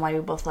another reason why we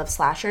both love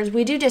slashers.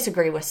 We do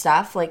disagree with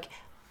stuff. Like,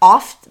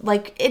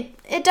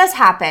 it does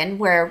happen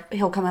where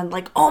he'll come in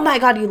like, oh, my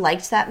God, you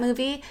liked that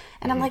movie?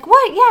 And I'm like,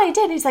 what? Yeah, I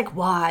did. And he's like,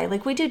 why?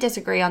 Like, we do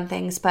disagree on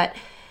things. But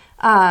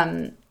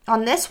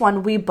on this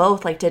one, we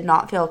both, like, did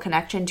not feel a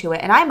connection to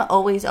it. And I'm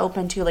always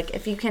open to, like,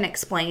 if you can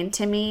explain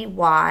to me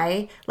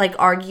why, like,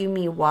 argue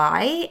me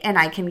why, and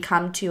I can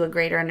come to a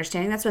greater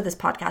understanding. That's what this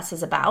podcast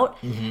is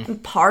about. Mm-hmm.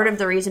 And part of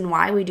the reason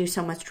why we do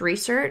so much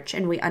research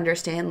and we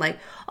understand, like,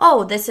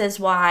 oh, this is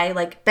why,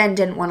 like, Ben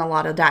didn't want a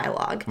lot of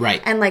dialogue.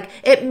 Right. And, like,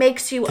 it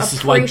makes you This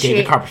appreciate... is why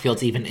David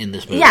Copperfield's even in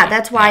this movie. Yeah,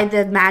 that's why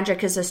the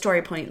magic is a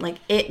story point. Like,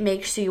 it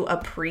makes you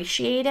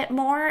appreciate it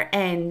more,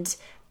 and...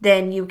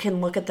 then you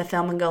can look at the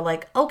film and go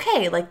like,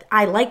 okay, like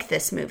I like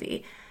this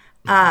movie.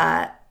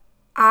 I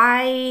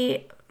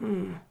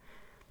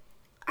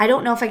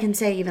don't know if I can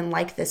say I even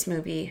like this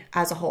movie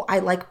as a whole.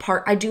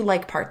 I do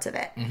like parts of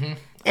it. Mm-hmm.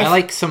 I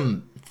like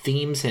some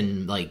themes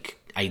and like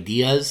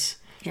ideas.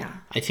 Yeah.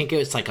 I think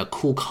it's like a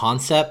cool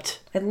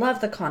concept. I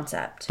love the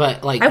concept.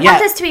 But like, I want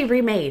this to be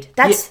remade.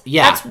 That's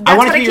I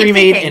want it to be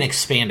remade and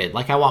expanded.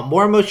 Like, I want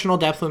more emotional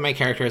depth with my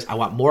characters. I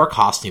want more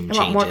costume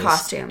changes. More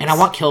costumes. And I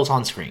want kills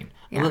on screen.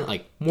 Yeah. And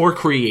like more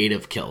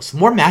creative kills.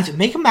 More magic.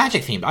 Make them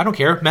magic themed. I don't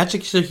care.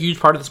 Magic is a huge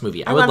part of this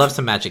movie. I would love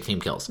some magic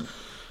themed kills.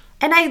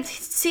 And I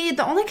see,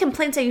 the only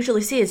complaints I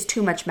usually see is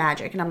too much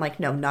magic. And I'm like,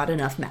 no, not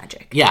enough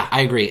magic. Yeah,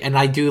 I agree. And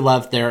I do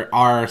love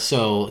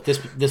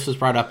this was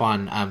brought up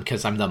on,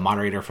 because I'm the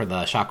moderator for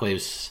the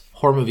Shockwaves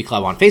Horror Movie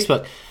Club on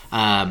Facebook.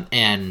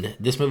 And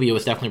this movie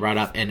was definitely brought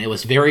up, and it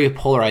was very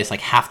polarized.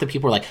 Like, half the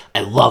people were like,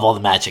 I love all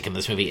the magic in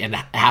this movie. And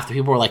half the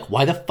people were like,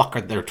 why the fuck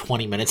are there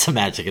 20 minutes of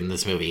magic in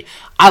this movie?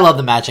 I love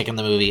the magic in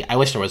the movie. I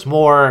wish there was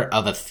more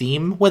of a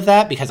theme with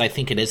that, because I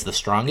think it is the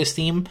strongest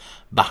theme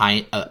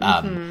behind,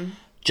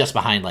 just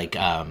behind like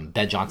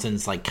Ben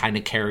Johnson's like kind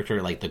of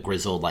character, like the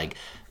grizzled like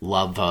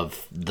love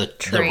of the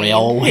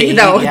railway,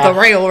 the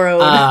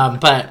railroad.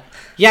 But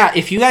yeah,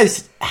 if you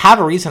guys have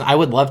a reason, I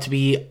would love to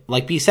be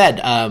like B said.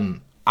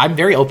 I'm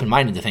very open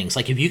minded to things.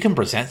 Like, if you can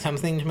present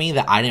something to me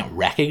that I didn't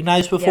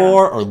recognize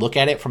before, or look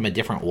at it from a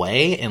different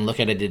way and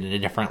look at it in a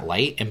different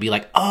light and be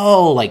like,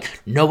 oh,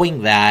 like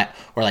knowing that,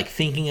 or like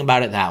thinking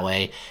about it that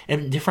way.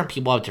 And different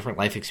people have different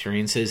life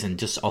experiences and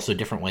just also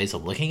different ways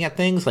of looking at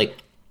things. Like,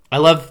 I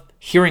love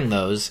hearing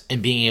those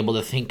and being able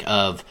to think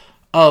of,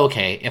 oh,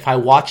 okay, if I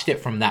watched it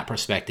from that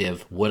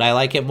perspective, would I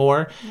like it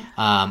more?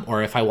 Yeah.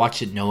 Or if I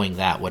watched it knowing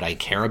that, would I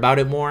care about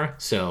it more?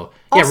 So,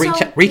 yeah,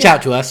 also, reach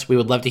out to us. We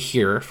would love to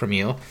hear from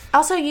you.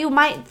 Also, you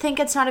might think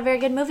it's not a very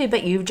good movie,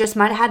 but you just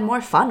might have had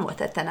more fun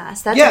with it than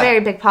us. That's a very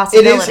big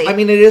possibility. It is. I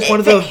mean, it is one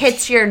of those... If it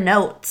hits your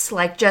notes,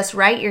 like, just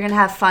right, you're going to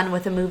have fun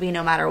with a movie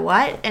no matter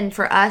what. And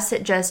for us,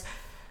 it just...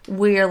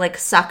 We're like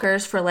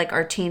suckers for like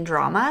our teen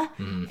drama.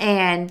 Mm-hmm.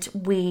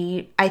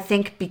 And I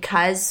think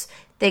because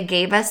they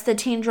gave us the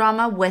teen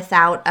drama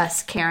without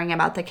us caring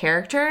about the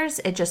characters,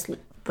 it just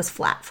was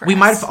flat for us. We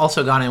might have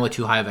also gone in with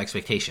too high of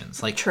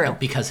expectations. Like, true.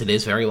 Because it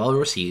is very well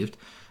received.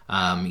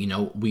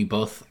 We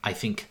both, I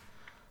think,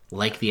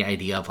 like the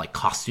idea of like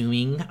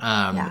costuming,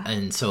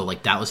 and so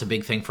like that was a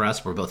big thing for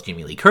us. We're both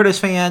Jamie Lee Curtis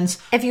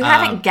fans. If you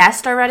haven't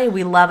guessed already,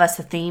 we love us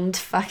a themed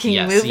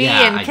fucking movie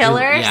and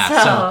killer.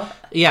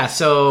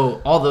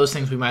 So all those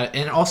things we might,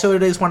 and also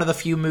it is one of the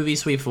few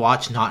movies we've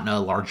watched not in a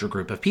larger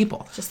group of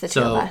people. Just the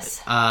two of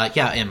us.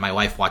 And my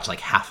wife watched like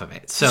half of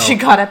it. So she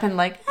got up and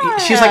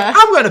she's like,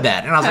 I'm going to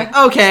bed, and I was like,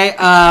 okay.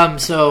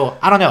 So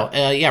I don't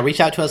know. Reach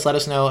out to us. Let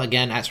us know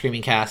again at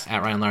ScreamingCast,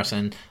 at Ryan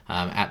Larson,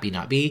 at B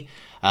Not B.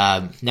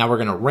 Now we're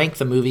going to rank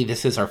the movie.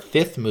 This is our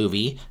 5th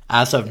movie.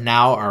 As of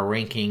now, our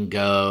ranking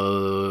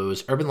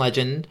goes Urban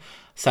Legend,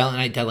 Silent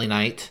Night, Deadly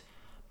Night,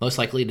 Most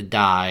Likely to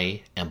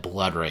Die, and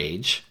Blood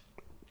Rage.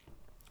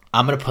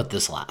 I'm going to put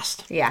this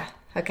last. Yeah.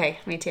 Okay.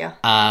 Me too.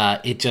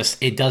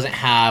 It doesn't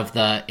have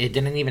it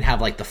didn't even have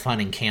like the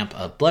fun and camp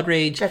of Blood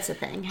Rage. That's the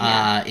thing.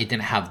 Yeah. It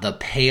didn't have the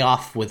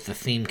payoff with the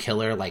theme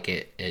killer. Like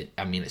it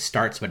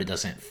starts, but it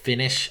doesn't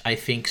finish, I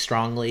think,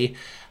 strongly.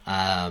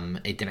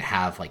 It didn't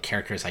have like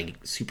characters I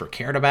super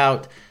cared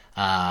about.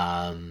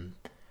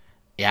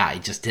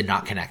 It just did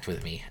not connect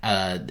with me.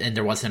 And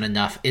there wasn't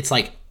enough. It's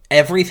like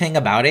everything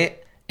about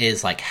it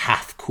is like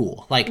half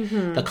cool. Like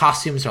the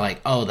costumes are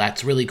like, oh,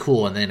 that's really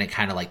cool, and then it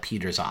kind of like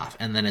peters off,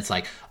 and then it's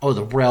like, oh,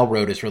 the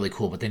railroad is really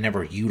cool, but they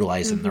never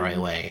utilize it in the right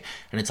way,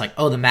 and it's like,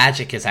 oh, the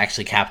magic is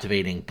actually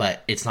captivating,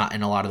 but it's not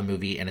in a lot of the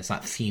movie, and it's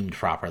not themed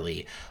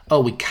properly.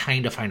 Oh, we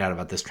kind of find out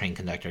about this train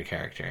conductor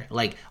character.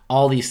 Like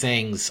all these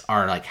things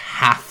are like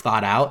half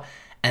thought out.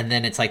 And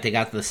then it's like they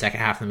got to the second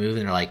half of the movie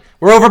and they're like,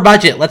 we're over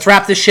budget. Let's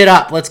wrap this shit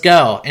up. Let's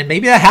go. And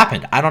maybe that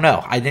happened. I don't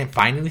know. I didn't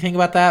find anything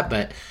about that.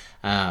 But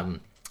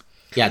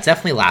yeah, it's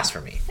definitely last for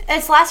me.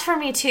 It's last for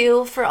me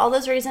too, for all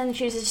those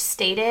reasons you just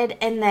stated.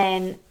 And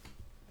then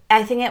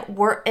I think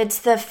it's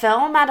the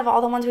film out of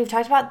all the ones we've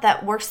talked about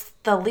that works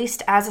the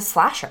least as a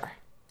slasher.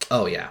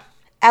 Oh, yeah.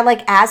 And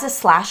like as a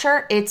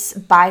slasher, it's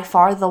by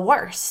far the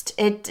worst.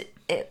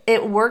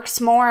 It works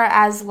more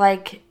as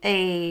like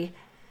a...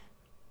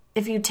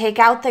 If you take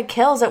out the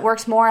kills, it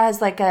works more as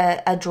like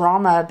a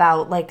drama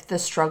about like the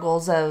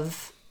struggles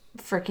of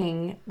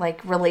freaking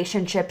like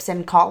relationships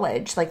in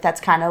college. Like that's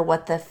kind of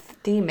what the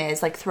theme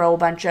is. Like throw a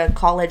bunch of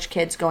college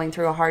kids going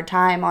through a hard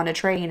time on a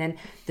train and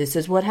this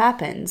is what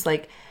happens.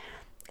 Like,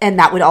 and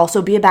that would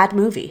also be a bad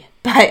movie.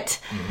 But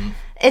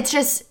it's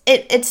just,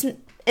 it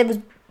was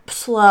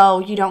slow.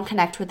 You don't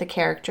connect with the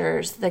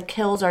characters. The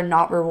kills are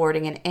not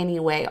rewarding in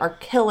any way. Our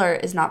killer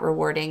is not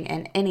rewarding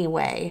in any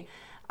way.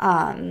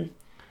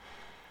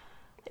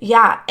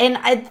 Yeah,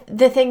 and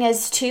the thing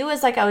is, too,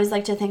 is, like, I always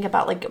like to think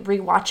about, like,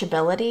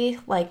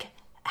 rewatchability, like,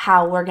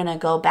 how we're going to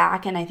go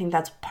back, and I think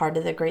that's part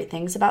of the great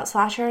things about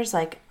slashers.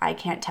 Like, I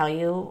can't tell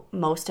you,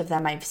 most of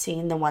them I've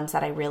seen, the ones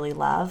that I really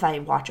love, I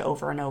watch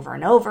over and over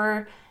and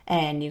over,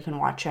 and you can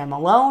watch them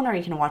alone, or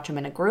you can watch them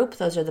in a group.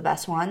 Those are the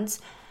best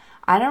ones.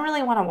 I don't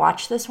really want to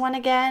watch this one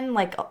again,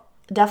 like,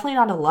 definitely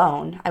not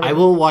alone. I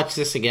will watch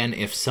this again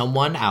if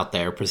someone out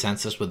there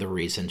presents us with a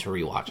reason to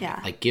rewatch Yeah.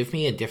 it. Like, give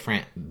me a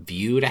different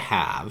view to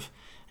have,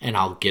 and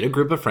I'll get a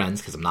group of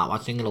friends, because I'm not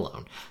watching it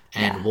alone,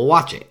 and we'll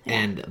watch it. Yeah.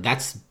 And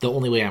that's the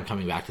only way I'm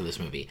coming back to this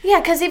movie. Yeah,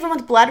 because even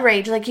with Blood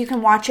Rage, like, you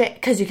can watch it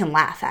because you can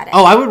laugh at it.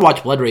 Oh, I would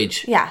watch Blood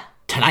Rage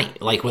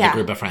tonight, like, with Yeah. a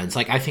group of friends.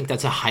 Like, I think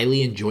that's a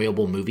highly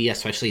enjoyable movie,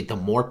 especially the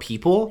more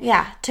people.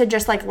 Yeah, to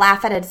just, like,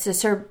 laugh at its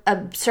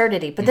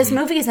absurdity. But this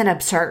movie isn't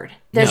absurd.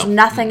 There's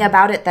nothing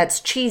about it that's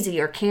cheesy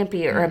or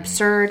campy or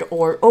absurd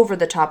or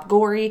over-the-top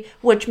gory,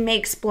 which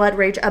makes Blood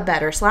Rage a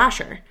better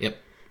slasher. Yep.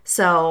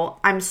 So,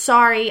 I'm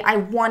sorry. I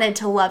wanted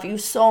to love you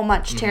so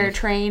much, Terror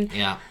Train.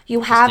 Yeah.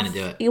 You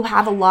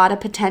have a lot of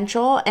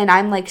potential, and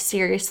I'm, like,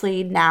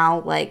 seriously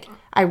now, like,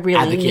 I really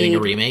advocating need a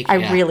remake.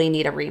 I really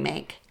need a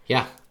remake.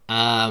 Yeah.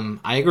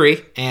 I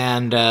agree.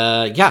 And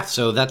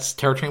so that's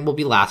Terror Train will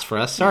be last for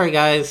us. Sorry,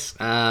 guys.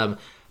 But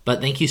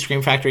thank you,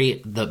 Scream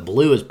Factory. The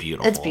blue is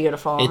beautiful. It's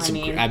beautiful.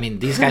 I mean,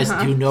 these guys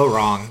do no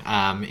wrong.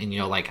 And, you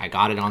know, like, I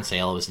got it on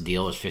sale. It was a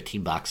deal. It was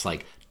 $15.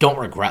 Like, don't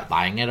regret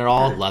buying it at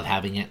all. Love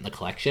having it in the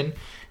collection.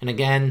 And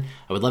again,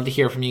 I would love to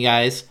hear from you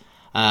guys.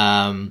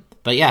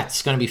 But yeah,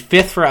 it's going to be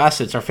 5th for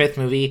us. It's our 5th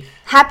movie.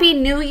 Happy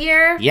New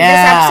Year.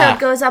 Yeah. This episode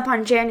goes up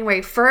on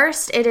January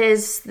 1st. It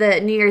is the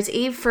New Year's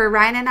Eve for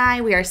Ryan and I.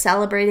 We are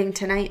celebrating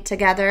tonight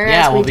together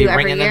as we we'll do be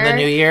every bringing year. in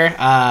the new year.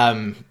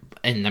 And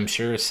I'm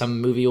sure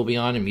some movie will be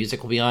on and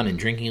music will be on and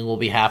drinking will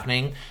be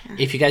happening.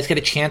 If you guys get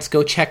a chance,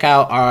 go check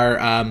out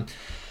our...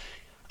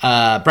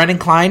 Brendan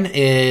Klein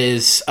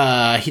is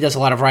he does a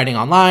lot of writing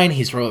online.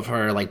 He's wrote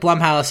for like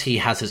Blumhouse. He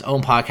has his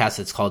own podcast.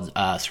 It's called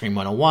Scream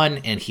 101,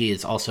 and he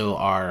is also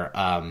our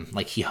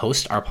he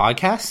hosts our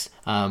podcast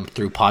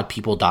through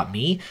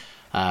podpeople.me.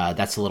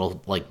 That's a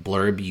little like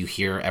blurb you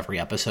hear every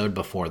episode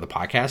before the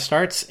podcast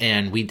starts.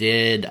 And we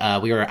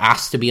were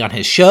asked to be on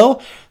his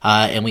show,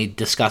 and we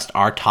discussed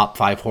our top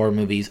 5 horror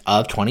movies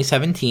of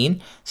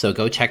 2017. So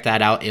go check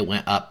that out. It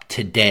went up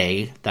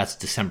today. That's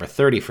December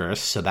 31st.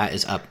 So that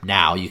is up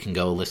now. You can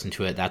go listen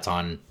to it. That's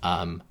on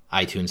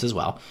iTunes as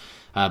well.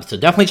 So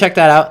definitely check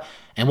that out.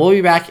 And we'll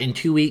be back in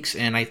 2 weeks.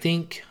 And I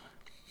think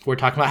we're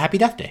talking about Happy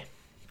Death Day.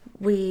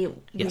 We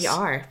Yes.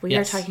 are. We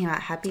Yes. are talking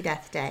about Happy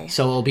Death Day.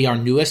 So it'll be our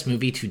newest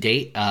movie to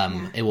date.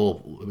 It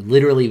will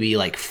literally be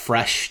like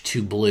fresh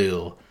to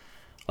blue.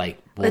 Like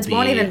It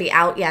won't even be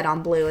out yet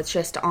on Blue. It's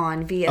just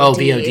on VOD. Oh,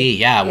 VOD.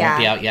 Yeah, it won't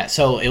be out yet.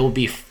 So it will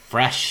be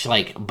fresh.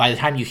 Like by the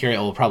time you hear it, it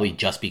will probably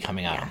just be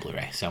coming out on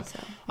Blu-ray. So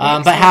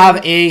but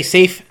have a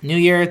safe New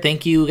Year.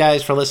 Thank you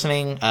guys for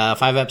listening.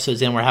 5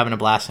 episodes in, we're having a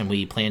blast, and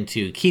we plan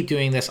to keep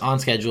doing this on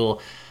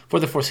schedule for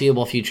the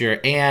foreseeable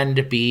future,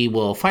 and B,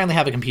 we'll finally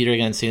have a computer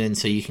again soon,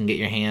 so you can get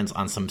your hands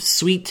on some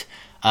sweet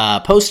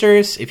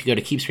posters. If you go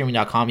to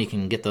keepscreaming.com, you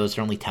can get those.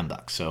 They're only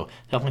 $10, so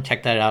definitely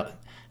check that out.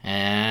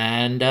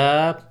 And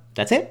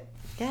that's it.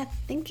 Yeah,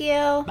 thank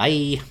you.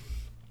 Bye.